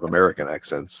dwarves have American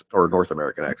accents, or North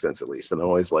American accents at least, and I'm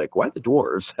always like, why do the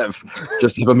dwarves have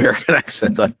American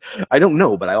accents? I don't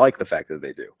know, but I like the fact that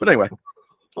they do. But anyway,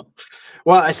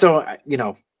 Well, so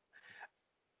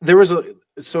there was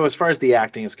so as far as the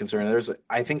acting is concerned,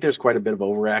 I think there's quite a bit of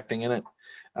overacting in it.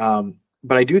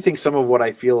 But I do think some of what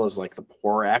I feel is like the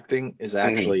poor acting is mhm.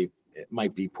 actually it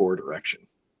might be poor direction.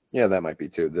 Yeah, that might be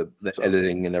too. The So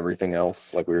editing and everything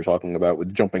else, like we were talking about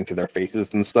with jumping to their faces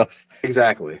and stuff. It's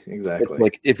exactly.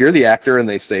 like if you're the actor and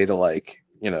they say to like,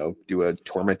 do a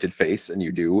tormented face and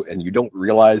you don't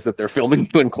realize that they're filming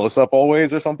you in close up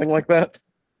always or something like that,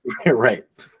 Right.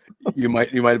 you might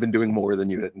have been doing more than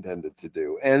you had intended to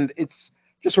do. And it's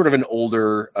just sort of an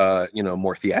older,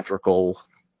 more theatrical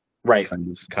Right.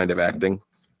 kind of acting.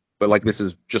 But like this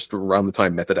is just around the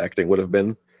time method acting would have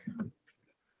been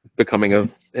becoming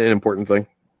an important thing.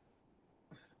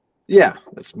 Yeah.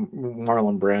 That's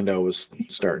Marlon Brando was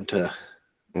starting to.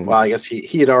 Mhm. Well, I guess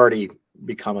he had already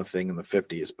become a thing in the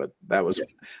 50s, but that was Yeah.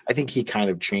 I think he kind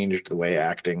of changed the way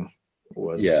acting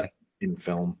was Yeah. in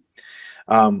film.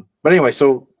 But anyway,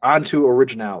 so on to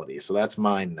originality. So that's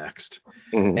mine next.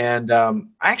 Hmm. And I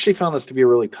actually found this to be a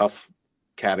really tough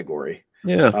category.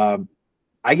 Yeah.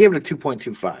 I gave it a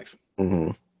 2.25.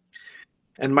 Hmm.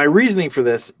 And my reasoning for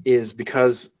this is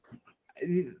because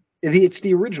it's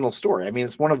the original story. I mean,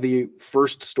 it's one of the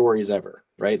first stories ever,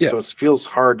 right? Yeah. So it feels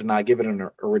hard to not give it an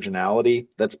originality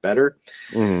that's better.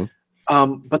 Hmm.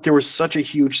 But there was such a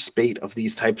huge spate of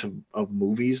these types of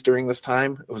movies during this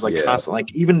time. It was like Yeah. constant.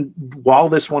 Like even while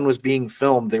this one was being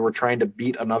filmed, they were trying to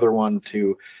beat another one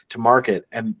to market,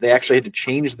 and they actually had to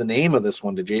change the name of this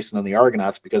one to Jason and the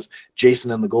Argonauts because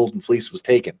Jason and the Golden Fleece was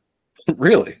taken.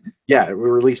 Really? Yeah, it was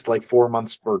released like 4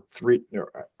 months or three.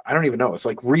 Or, I don't even know. It's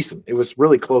like recent. It was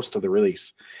really close to the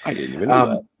release. I didn't even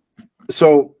know that.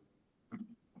 So,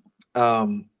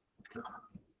 um,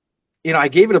 I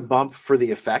gave it a bump for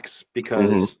the effects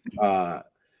because I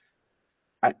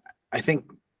I think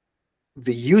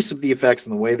the use of the effects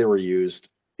and the way they were used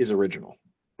is original.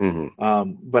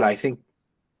 But I think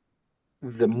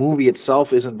the movie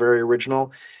itself isn't very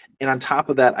original. And on top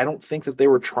of that, I don't think that they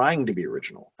were trying to be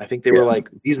original. I think they were Yeah. like,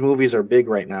 these movies are big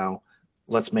right now.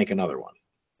 Let's make another one.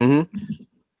 Mm-hmm.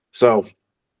 So,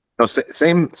 No,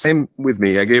 same with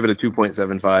me. I gave it a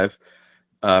 2.75.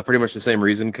 Pretty much the same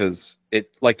reason, because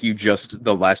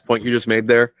the last point you just made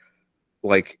there,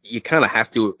 like you kind of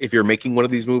have to, if you're making one of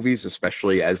these movies,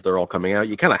 especially as they're all coming out,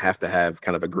 you kind of have to have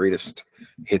kind of a greatest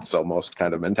hits almost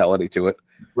kind of mentality to it.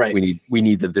 right. We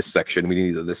need this section, we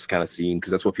need this kind of scene,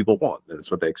 because that's what people want, and that's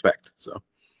what they expect. So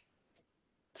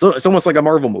it's almost like a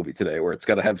Marvel movie today, where it's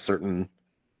got to have certain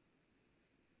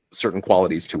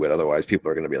qualities to it. Otherwise, people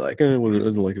are going to be like, well, I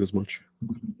don't like it as much.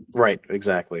 Right.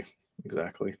 Exactly.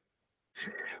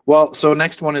 Well, so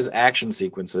next one is action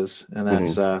sequences,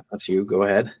 and that's you. Go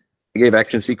ahead. I gave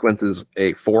action sequences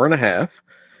a 4.5,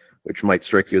 which might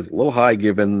strike you as a little high,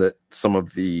 given that some of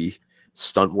the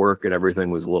stunt work and everything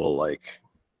was a little like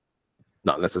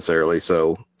not necessarily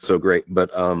so great. But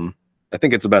I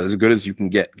think it's about as good as you can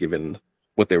get given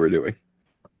what they were doing.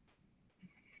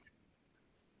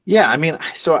 Yeah, I mean,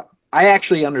 so I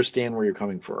actually understand where you're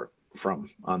coming from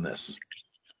on this.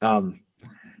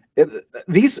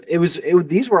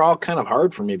 These were all kind of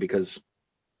hard for me because,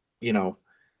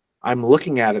 I'm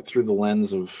looking at it through the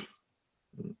lens of,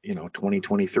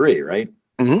 2023, right?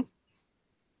 Mm-hmm.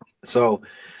 So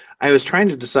I was trying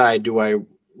to decide, do I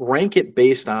rank it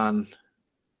based on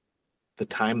the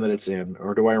time that it's in,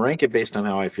 or do I rank it based on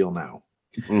how I feel now?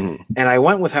 Mm-hmm. And I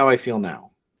went with how I feel now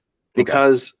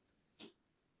because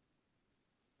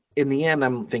in the end,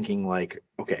 I'm thinking like,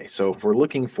 okay, so if we're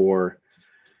looking for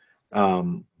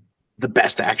the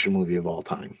best action movie of all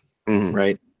time,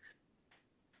 right?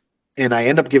 And I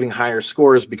end up giving higher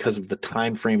scores because of the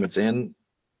time frame it's in.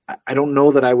 I don't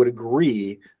know that I would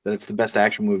agree that it's the best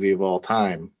action movie of all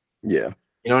time. Yeah.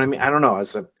 You know what I mean? I don't know.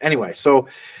 Anyway, so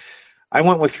I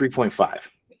went with 3.5,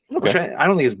 which I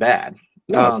don't think is bad.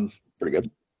 No, it's pretty good.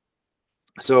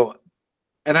 So,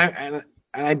 and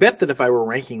I bet that if I were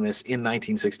ranking this in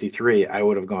 1963, I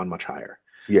would have gone much higher.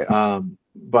 Yeah.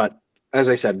 But as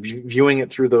I said, viewing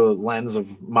it through the lens of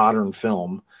modern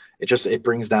film, it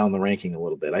brings down the ranking a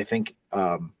little bit. I think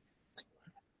what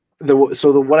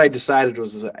I decided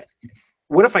was,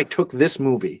 what if I took this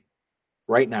movie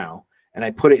right now and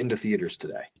I put it into theaters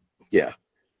today? Yeah.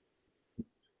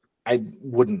 I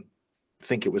wouldn't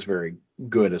think it was very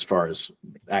good as far as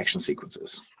action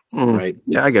sequences, right?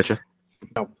 Yeah, I get you.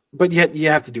 But yet you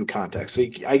have to do context. So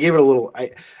I gave it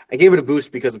I gave it a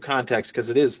boost because of context, because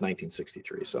it is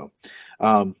 1963. So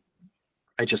I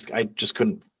just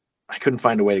couldn't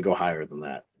find a way to go higher than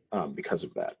that because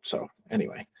of that. So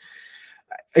anyway,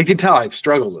 you can tell I've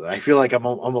struggled with it. I feel like I'm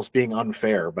almost being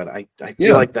unfair, but I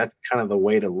feel like that's kind of the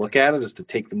way to look at it, is to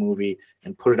take the movie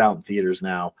and put it out in theaters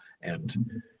now, and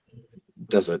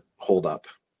does it hold up?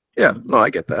 Yeah, no, I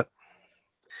get that.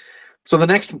 So the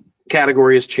next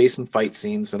category is chase and fight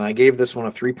scenes, and I gave this one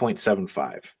a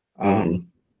 3.75.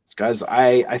 Because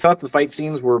I thought the fight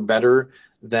scenes were better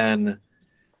than.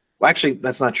 Well, actually,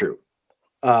 that's not true.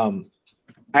 I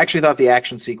actually thought the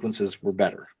action sequences were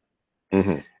better.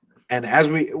 And as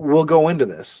we'll go into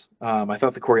this, I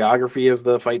thought the choreography of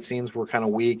the fight scenes were kind of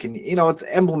weak, and it's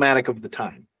emblematic of the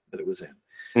time that it was in.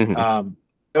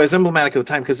 It was emblematic of the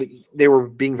time because they were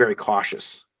being very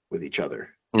cautious with each other,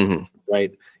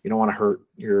 right? You don't want to hurt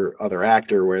your other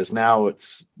actor, whereas now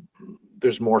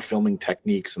there's more filming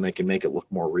techniques and they can make it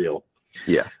look more real.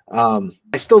 Yeah.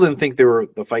 I still didn't think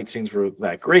the fight scenes were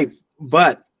that great,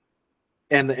 but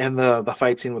and the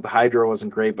fight scene with the Hydra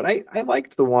wasn't great, but I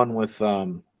liked the one with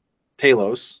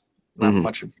Talos. Not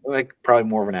much, like probably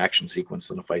more of an action sequence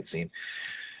than a fight scene.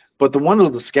 But the one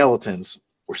with the skeletons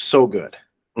were so good.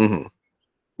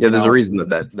 Yeah, there's a reason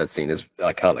that scene is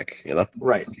iconic,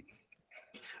 Right.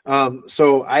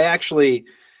 So I actually,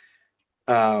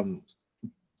 I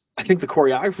think the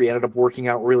choreography ended up working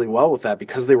out really well with that,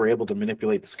 because they were able to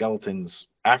manipulate the skeletons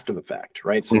after the fact,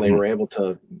 right? So they were able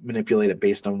to manipulate it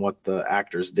based on what the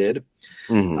actors did.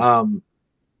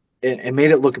 It made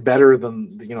it look better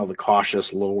than the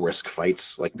cautious, low risk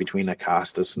fights like between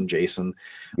Acostas and Jason.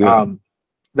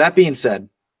 That being said,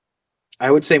 I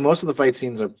would say most of the fight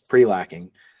scenes are pretty lacking.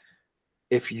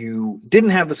 If you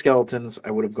didn't have the skeletons,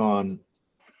 I would have gone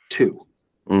 2.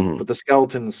 But the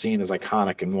skeleton scene is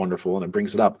iconic and wonderful, and it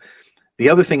brings it up. the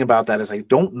other thing about that is I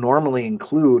don't normally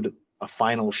include a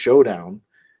final showdown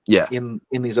Yeah. in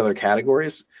these other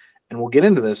categories, and we'll get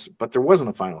into this, but there wasn't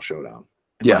a final showdown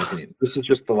in my opinion. This is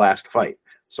just the last fight,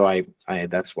 so I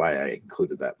that's why I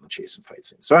included that in the chase and fight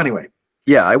scene. So anyway,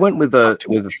 yeah, I went with that's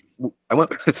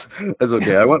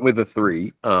okay. I went with a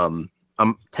 3. I'm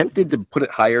tempted to put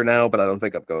it higher now, but I don't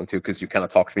think I'm going to because you kind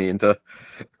of talked me into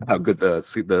how good the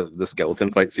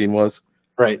skeleton fight scene was.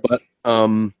 Right. But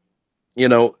you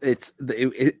know, it's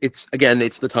again,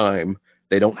 it's the time.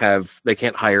 They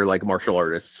can't hire like martial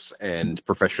artists and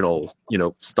professional, you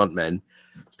know, stuntmen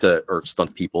or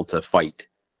stunt people to fight.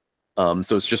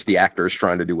 So it's just the actors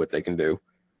trying to do what they can do.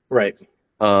 Right.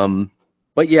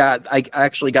 But yeah, I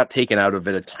actually got taken out of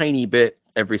it a tiny bit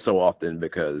every so often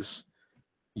because,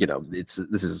 you know, this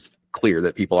is clear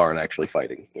that people aren't actually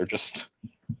fighting. They're just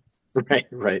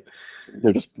right.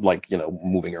 They're just like, you know,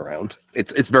 moving around.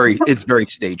 It's very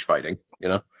stage fighting, you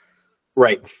know.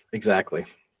 Right. Exactly.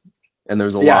 And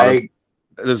there's a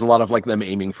lot of like them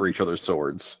aiming for each other's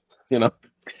swords, you know.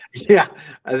 Yeah,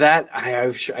 that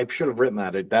I should have written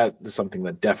that. That is something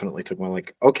that definitely took my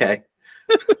like. Okay,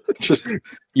 just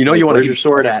you know, you want where's your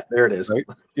sword at? There it is. Right?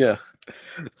 Yeah.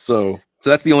 So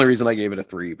that's the only reason I gave it a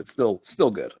 3, but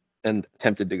still good. And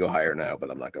tempted to go higher now, but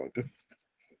I'm not going to.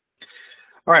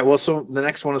 All right. Well, so the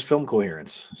next one is film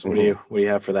coherence. So what do you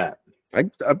have for that? I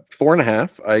 4.5.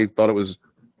 I thought it was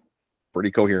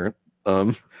pretty coherent.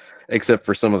 Except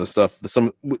for some of the stuff.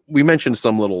 We mentioned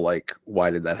some little like, why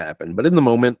did that happen? But in the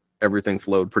moment, everything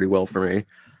flowed pretty well for me,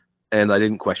 and I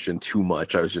didn't question too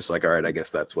much. I was just like, all right, I guess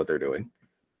that's what they're doing.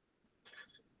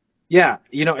 Yeah,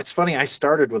 you know, it's funny. I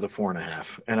started with a 4.5,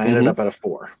 and I ended up at a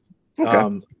 4.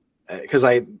 Okay. Because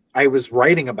I was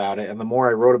writing about it, and the more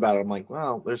I wrote about it, I'm like,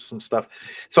 well, there's some stuff.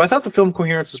 So I thought the film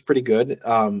coherence was pretty good.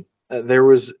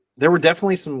 There were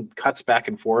definitely some cuts back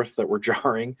and forth that were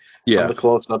jarring. Yeah. Some of the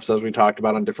close-ups, as we talked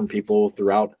about, on different people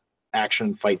throughout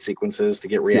action fight sequences to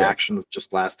get reactions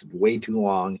just lasted way too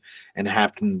long and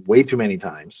happened way too many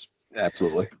times.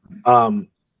 Absolutely.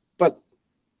 But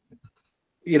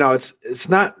you know, it's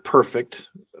not perfect,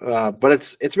 but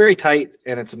it's very tight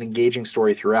and it's an engaging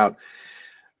story throughout.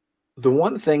 The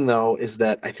one thing though is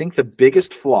that I think the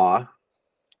biggest flaw,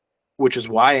 which is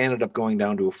why I ended up going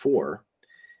down to a 4,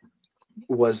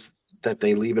 was that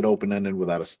they leave it open-ended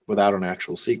without an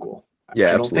actual sequel.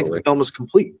 Yeah, I don't think the film is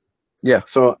complete. Yeah.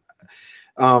 So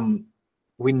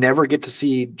we never get to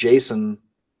see Jason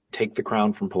take the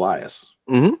crown from Pelias.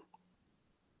 Mm-hmm.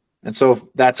 And so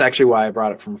that's actually why I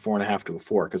brought it from 4.5 to a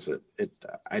 4, because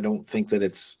I don't think that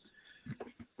it's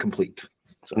complete.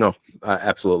 So. No,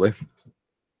 absolutely.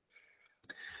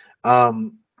 All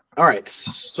right,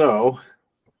 so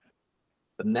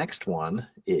the next one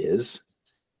is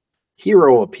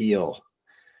Hero Appeal.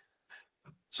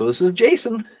 So this is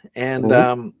Jason, and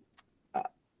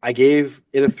I gave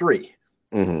it a 3.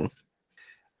 Mm-hmm.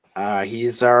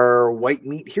 He's our white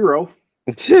meat hero.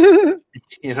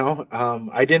 You know,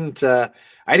 I didn't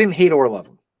hate or love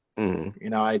him. Mm-hmm. You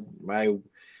know, I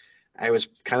was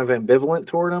kind of ambivalent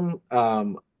toward him.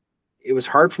 It was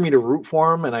hard for me to root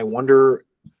for him, and I wonder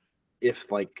if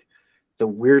like the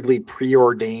weirdly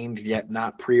preordained yet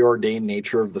not preordained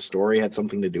nature of the story had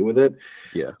something to do with it.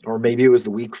 Yeah. Or maybe it was the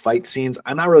weak fight scenes.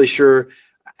 I'm not really sure.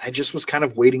 I just was kind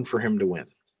of waiting for him to win.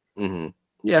 Mm-hmm.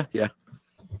 Yeah.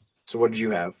 So what did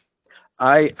you have?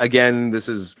 This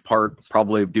is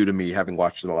probably due to me having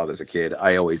watched it a lot as a kid.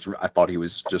 I thought he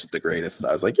was just the greatest.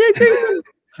 I was like, yeah.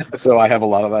 So I have a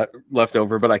lot of that left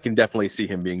over, but I can definitely see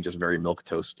him being just very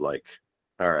milquetoast, like,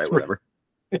 all right, whatever.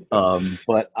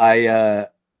 But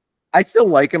I still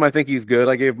like him. I think he's good.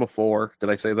 I gave him a 4. Did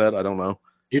I say that? I don't know.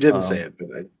 You didn't say it, but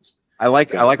I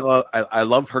like a lot. I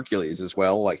love Hercules as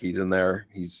well. Like he's in there.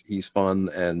 He's fun,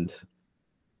 and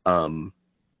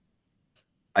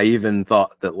I even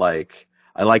thought that like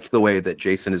I liked the way that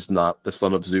Jason is not the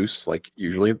son of Zeus, like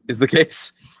usually is the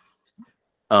case.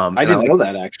 I didn't know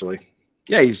that actually.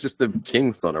 Yeah, he's just the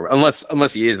king's son,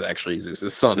 unless he is actually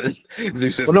Zeus's son.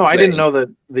 Zeus is. Well, no, I didn't know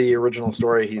that the original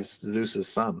story. He's Zeus's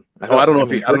son. I don't know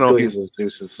if he's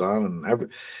Zeus's son, and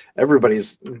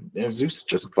everybody's Zeus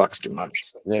just fucks too much.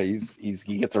 Yeah,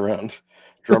 he gets around.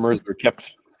 Drummers are kept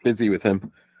busy with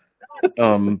him.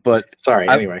 But sorry.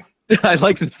 Anyway, I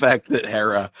like the fact that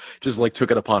Hera just like took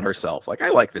it upon herself. Like, I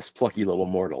like this plucky little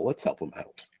mortal. Let's help him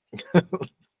out.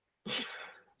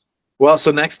 Well,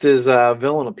 so next is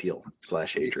villain appeal /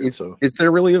 hatred. So is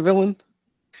there really a villain?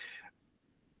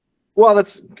 Well,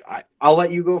 I'll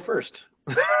let you go first.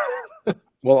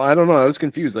 Well, I don't know. I was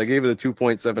confused. I gave it a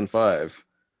 2.75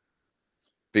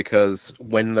 because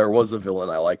when there was a villain,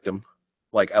 I liked him.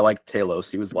 Like, I liked Talos.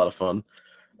 He was a lot of fun.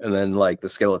 and then like the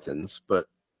skeletons. But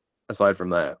aside from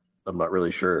that, I'm not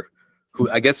really sure. Who,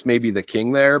 I guess maybe the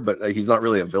king there, but he's not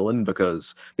really a villain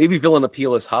because maybe villain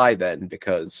appeal is high then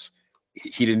because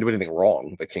he didn't do anything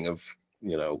wrong. The king of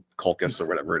Colchis or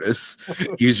whatever it is,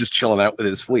 he was just chilling out with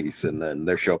his fleece, and then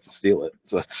they show up to steal it.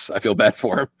 So I feel bad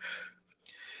for him.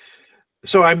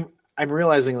 So I'm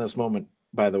realizing in this moment,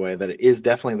 by the way, that it is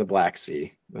definitely the Black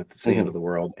Sea. That's the end of the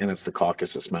world, and it's the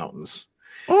Caucasus Mountains.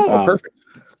 Oh, perfect.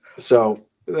 So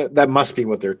that must be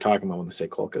what they're talking about when they say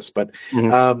Colchis. But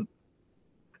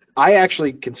I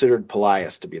actually considered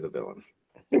Pelias to be the villain.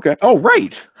 Okay. Oh,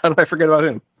 right. How did I forget about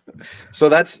him? So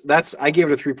that's I gave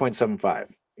it a 3.75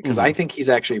 because I think he's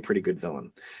actually a pretty good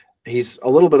villain. He's a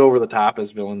little bit over the top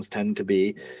as villains tend to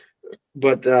be,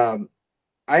 but I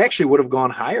actually would have gone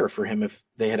higher for him if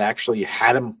they had actually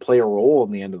had him play a role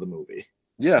in the end of the movie.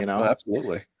 Yeah,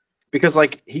 absolutely. Because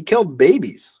like he killed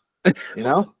babies, like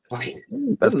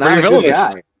that's not a good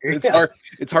guy.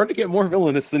 It's hard to get more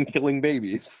villainous than killing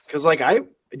babies. Because like I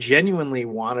genuinely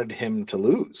wanted him to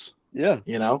lose. Yeah,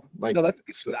 like no,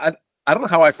 I don't know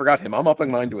how I forgot him. I'm upping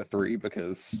mine to a 3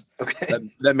 because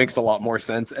that makes a lot more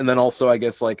sense. And then also I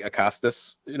guess like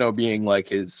Acastus, being like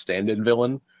his stand-in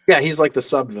villain. Yeah, he's like the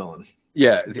sub-villain.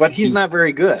 Yeah, but he's not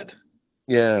very good.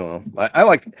 Yeah,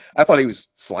 well, I thought he was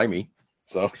slimy.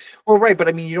 So. Well, right, but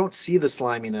I mean, you don't see the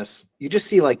sliminess. You just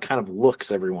see like kind of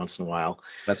looks every once in a while.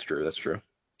 That's true.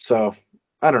 So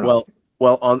I don't know.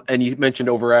 Well, and you mentioned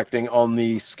overacting. On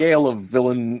the scale of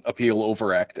villain appeal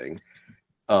overacting,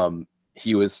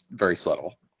 he was very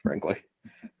subtle, frankly.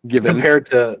 Compared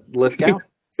to Lithgow?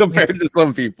 Compared to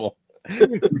some people.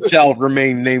 Shall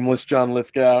remain nameless John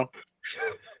Lithgow.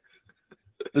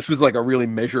 This was like a really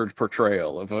measured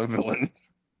portrayal of a villain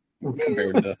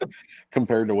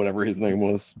compared to whatever his name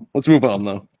was. Let's move on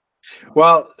though.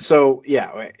 Well, so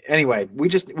yeah. Anyway, we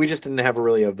just didn't have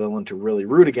a villain to really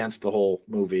root against the whole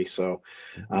movie. So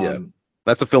yeah,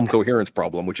 that's a film coherence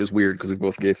problem, which is weird because we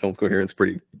both gave film coherence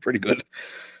pretty good.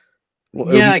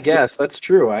 Well, yeah, I guess that's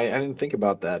true. I didn't think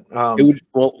about that.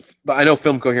 But I know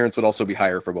film coherence would also be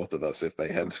higher for both of us if they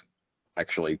had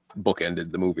actually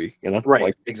bookended the movie.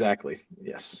 Right? Exactly.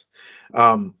 Yes.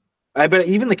 I bet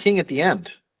even the king at the end,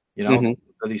 that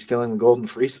he's stealing the golden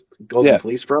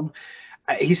fleece from.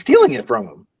 He's stealing it from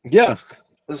him. Yeah.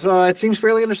 So it seems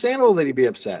fairly understandable that he'd be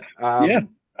upset. I'd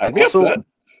be upset.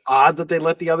 Odd that they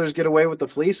let the others get away with the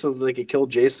fleece so that they could kill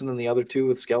Jason and the other two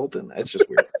with skeleton. It's just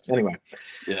weird. Anyway.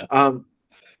 Yeah.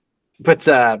 But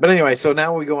anyway, so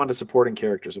now we go on to supporting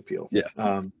characters appeal.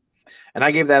 Yeah. And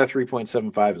I gave that a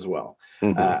 3.75 as well.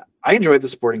 I enjoyed the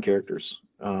supporting characters.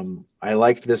 I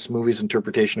liked this movie's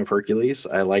interpretation of Hercules.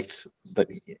 I liked that,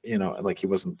 like he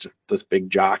wasn't just this big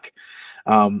jock.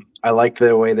 I liked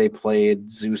the way they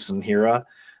played Zeus and Hera.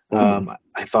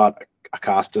 I thought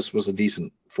Acastus was a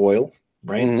decent foil,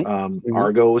 right?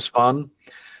 Argo was fun.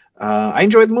 I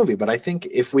enjoyed the movie, but I think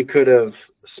if we could have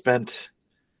spent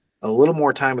a little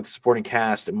more time with the supporting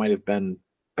cast, it might have been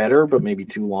better, but maybe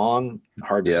too long.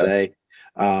 Hard to say.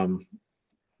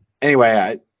 Anyway,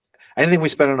 I didn't think we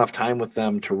spent enough time with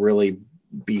them to really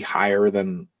be higher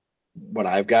than what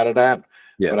I've got it at.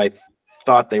 Yeah. But I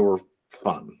thought they were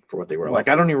fun for what they were. Like,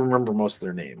 I don't even remember most of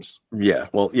their names. Yeah,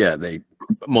 well, yeah,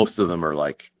 most of them are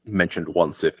like mentioned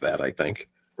once, if that, I think.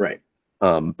 Right.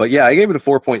 But yeah, I gave it a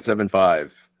 4.75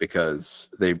 because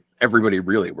everybody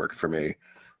really worked for me,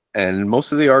 and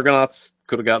most of the Argonauts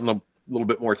could have gotten a little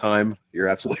bit more time. You're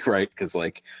absolutely right, because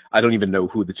like I don't even know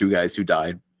who the two guys who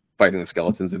died fighting the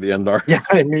skeletons at the end are. Yeah,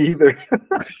 me either.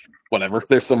 Whatever,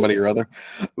 there's somebody or other.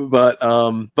 But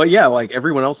yeah, like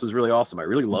everyone else is really awesome. I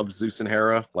really loved Zeus and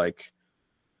Hera. Like,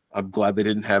 I'm glad they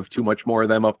didn't have too much more of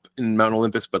them up in Mount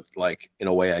Olympus, but like in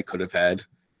a way I could have had,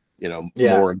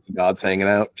 more of the gods hanging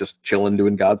out, just chilling,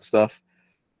 doing god stuff.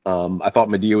 I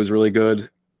thought Medea was really good.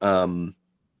 Yeah,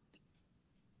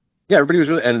 everybody was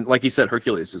really, and like you said,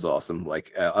 Hercules was awesome.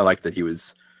 Like I like that he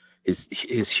was,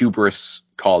 his hubris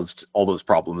caused all those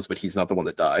problems, but he's not the one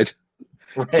that died.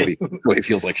 Right. So he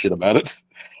feels like shit about it.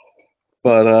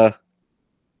 But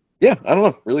yeah, I don't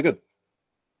know, really good.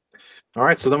 All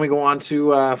right, so then we go on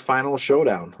to Final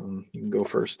Showdown. You can go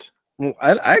first. Well,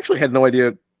 I actually had no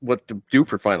idea what to do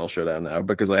for Final Showdown now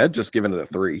because I had just given it a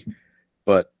 3.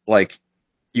 But like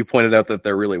you pointed out that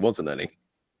there really wasn't any,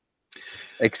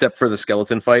 except for the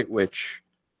skeleton fight, which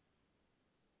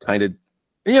kind of,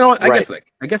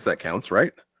 I guess that counts,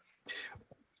 right?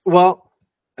 Well,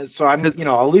 so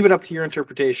I'll leave it up to your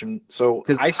interpretation. So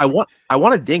I want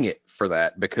to ding it for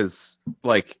that because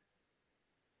like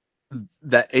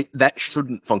that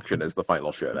shouldn't function as the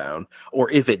final showdown, or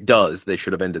if it does, they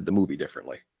should have ended the movie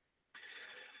differently.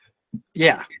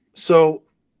 Yeah. So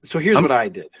So here's I'm, what I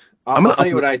did. I'm I'll gonna tell up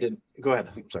you what I did. Go ahead.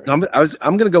 I'm sorry.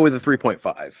 I'm gonna go with a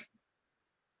 3.5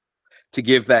 to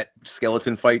give that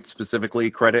skeleton fight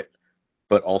specifically credit,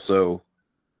 but also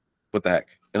what the heck,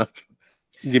 you know,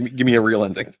 give me a real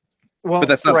ending. But Well,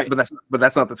 that's not right. but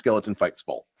that's not the skeleton fight's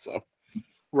fault. So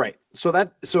Right.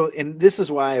 And this is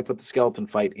why I put the skeleton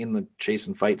fight in the chase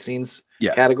and fight scenes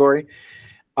yeah, category.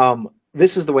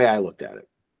 This is the way I looked at it.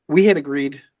 We had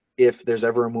agreed if there's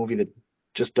ever a movie that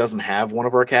just doesn't have one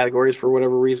of our categories for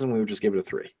whatever reason, we would just give it a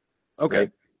 3. okay.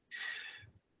 Right?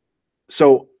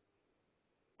 So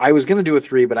I was going to do a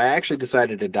 3, but I actually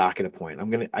decided to dock it a point.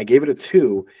 I gave it a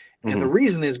 2, and the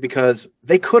reason is because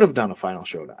they could have done a final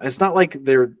showdown. It's not like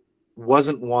there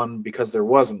wasn't one because there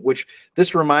wasn't. Which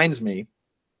this reminds me.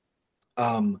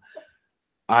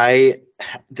 I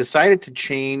decided to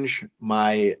change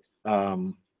my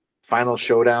final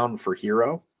showdown for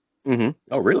Hero.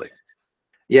 Oh, really?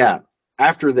 Yeah,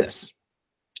 after this,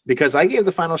 because I gave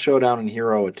the final showdown in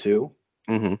Hero a 2.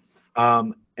 And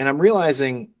I'm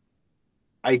realizing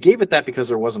I gave it that because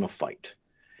there wasn't a fight,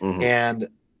 and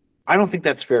I don't think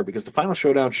that's fair because the final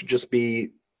showdown should just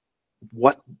be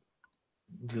what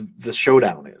the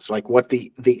showdown is, like what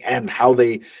the end, how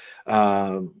they,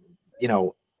 you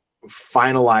know,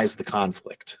 finalize the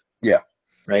conflict. Yeah.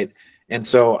 Right. And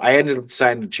so I ended up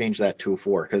deciding to change that to a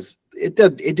 4 because it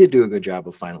did do a good job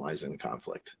of finalizing the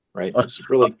conflict. Right. It's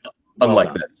really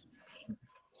unlike this.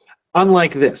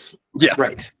 Unlike this. Yeah.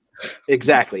 Right.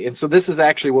 Exactly. And so this is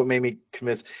actually what made me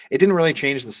convinced. It didn't really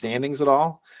change the standings at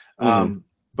all.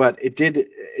 But it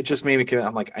just made me convinced.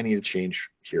 I'm like, I need to change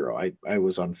Hero. I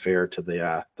was unfair to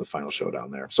the final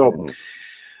showdown there. So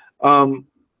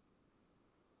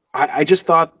I just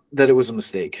thought that it was a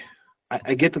mistake.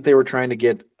 I get that they were trying to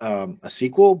get a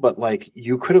sequel, but like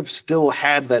you could have still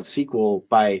had that sequel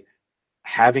by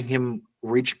having him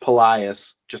reach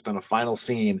Pelias just on a final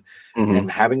scene and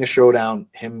having a showdown,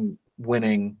 him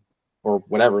winning or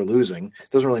whatever, losing.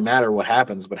 It doesn't really matter what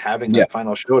happens, but having that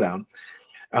final showdown.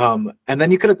 And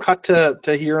then you could have cut to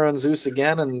Hero and Zeus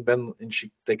again,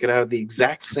 they could have the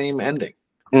exact same ending.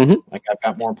 Like, I've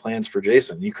got more plans for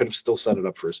Jason. You could have still set it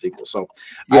up for a sequel. So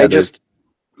yeah,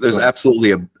 there's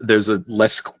absolutely there's a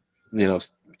less, you know,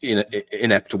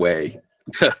 inept way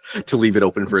to leave it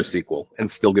open for a sequel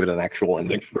and still give it an actual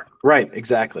ending. Right,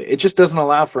 exactly. It just doesn't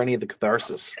allow for any of the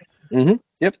catharsis.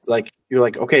 Yep. Like, you're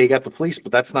like, okay, you got the police,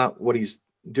 but that's not what he's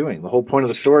doing. The whole point of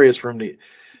the story is for him to,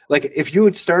 like, if you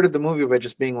had started the movie by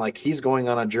just being like, he's going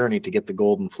on a journey to get the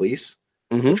golden fleece,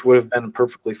 which would have been a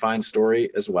perfectly fine story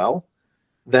as well,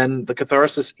 then the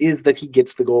catharsis is that he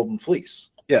gets the golden fleece.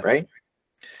 Yeah. Right.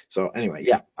 So anyway,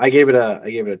 yeah, I gave it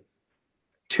a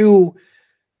 2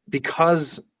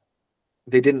 because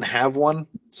they didn't have one.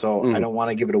 So I don't want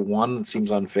to give it a 1. It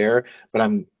seems unfair, but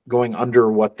I'm going under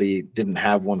what the didn't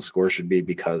have one score should be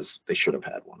because they should have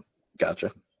had one.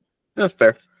 Gotcha. That's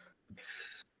fair.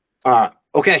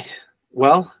 Okay.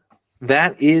 Well,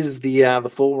 that is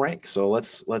the full rank. So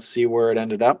let's see where it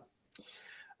ended up.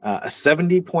 A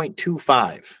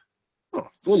 70.25. Oh,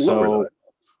 it's a little lower than that.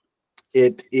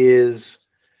 It is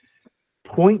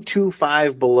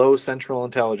 0.25 below Central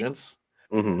Intelligence,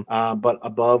 but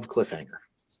above Cliffhanger.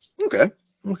 Okay.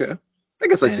 I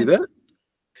guess I see that.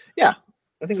 Yeah,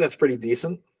 I think that's pretty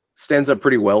decent. Stands up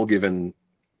pretty well given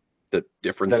the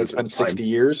differences. That it's been 60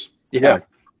 years. Yeah.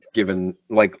 Given,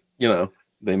 like, you know,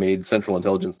 they made Central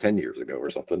Intelligence 10 years ago or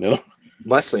something, you know?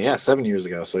 Less than, 7 years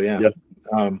ago. So, yeah.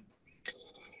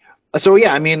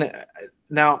 I mean,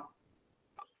 now,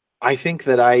 I think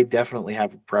that I definitely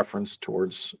have a preference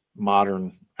towards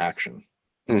modern action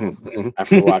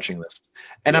after watching this.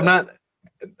 And I'm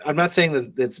not saying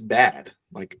that it's bad.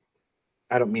 Like,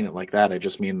 I don't mean it like that. I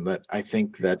just mean that I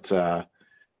think that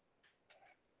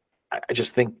I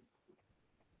just think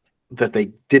that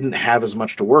they didn't have as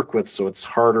much to work with, so it's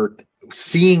harder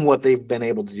seeing what they've been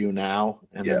able to do now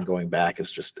and then going back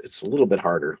is just, it's a little bit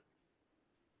harder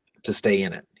to stay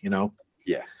in it, you know?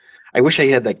 Yeah. I wish I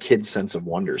had that kid sense of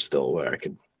wonder still where I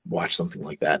could watch something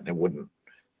like that and it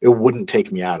wouldn't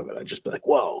take me out of it. I'd just be like,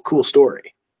 whoa, cool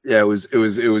story. Yeah, it was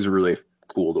really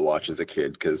cool to watch as a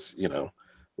kid because, you know,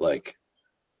 like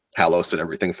Talos and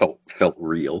everything felt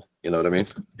real. You know what I mean?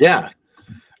 Yeah.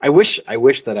 I wish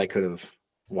that I could have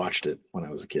watched it when I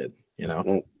was a kid, you know?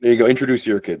 Well, there you go. Introduce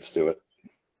your kids to it.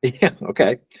 Yeah,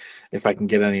 okay. If I can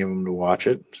get any of them to watch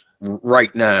it.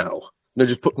 Right now. No,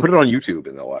 just put it on YouTube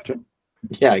and they'll watch it.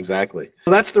 Yeah, exactly.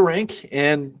 So that's the rank,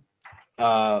 and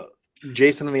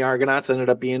Jason and the Argonauts ended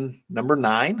up being number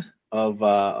 9 of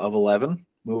 11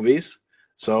 movies.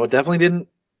 So it definitely didn't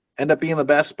end up being the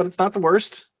best, but it's not the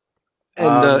worst.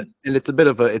 And it's a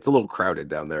little crowded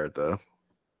down there at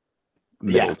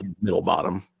middle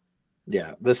bottom.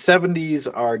 Yeah, the 70s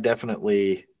are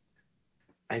definitely,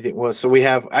 I think, well, so we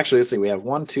have, actually, let's see, we have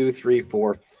 1, 2, 3,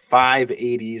 4, 5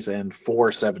 80s and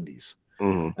 4 70s.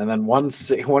 Mm-hmm. And then one in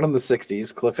the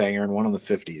 60s, Cliffhanger, and one in the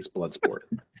 50s, Bloodsport.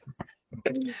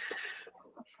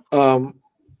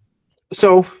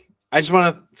 So I just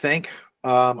want to thank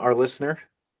our listener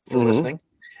for listening.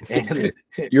 And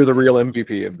you're the real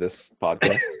MVP of this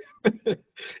podcast.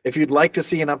 if you'd like to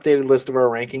see an updated list of our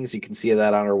rankings, you can see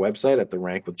that on our website at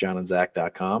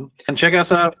therankwithjohnandzach.com. And check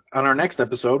us out on our next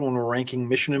episode when we're ranking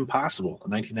Mission Impossible, a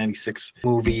 1996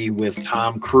 movie with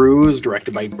Tom Cruise,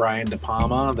 directed by Brian De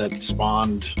Palma, that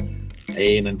spawned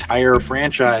an entire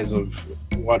franchise of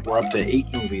what, we're up to 8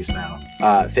 movies now.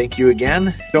 Thank you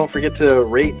again. Don't forget to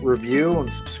rate, review, and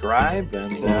subscribe.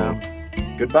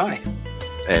 And goodbye.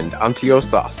 And Antio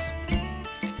sauce.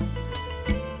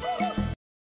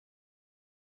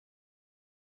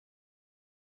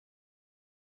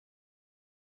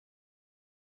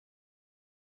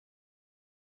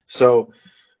 So,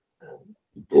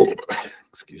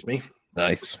 excuse me.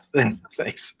 Nice.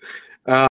 Thanks.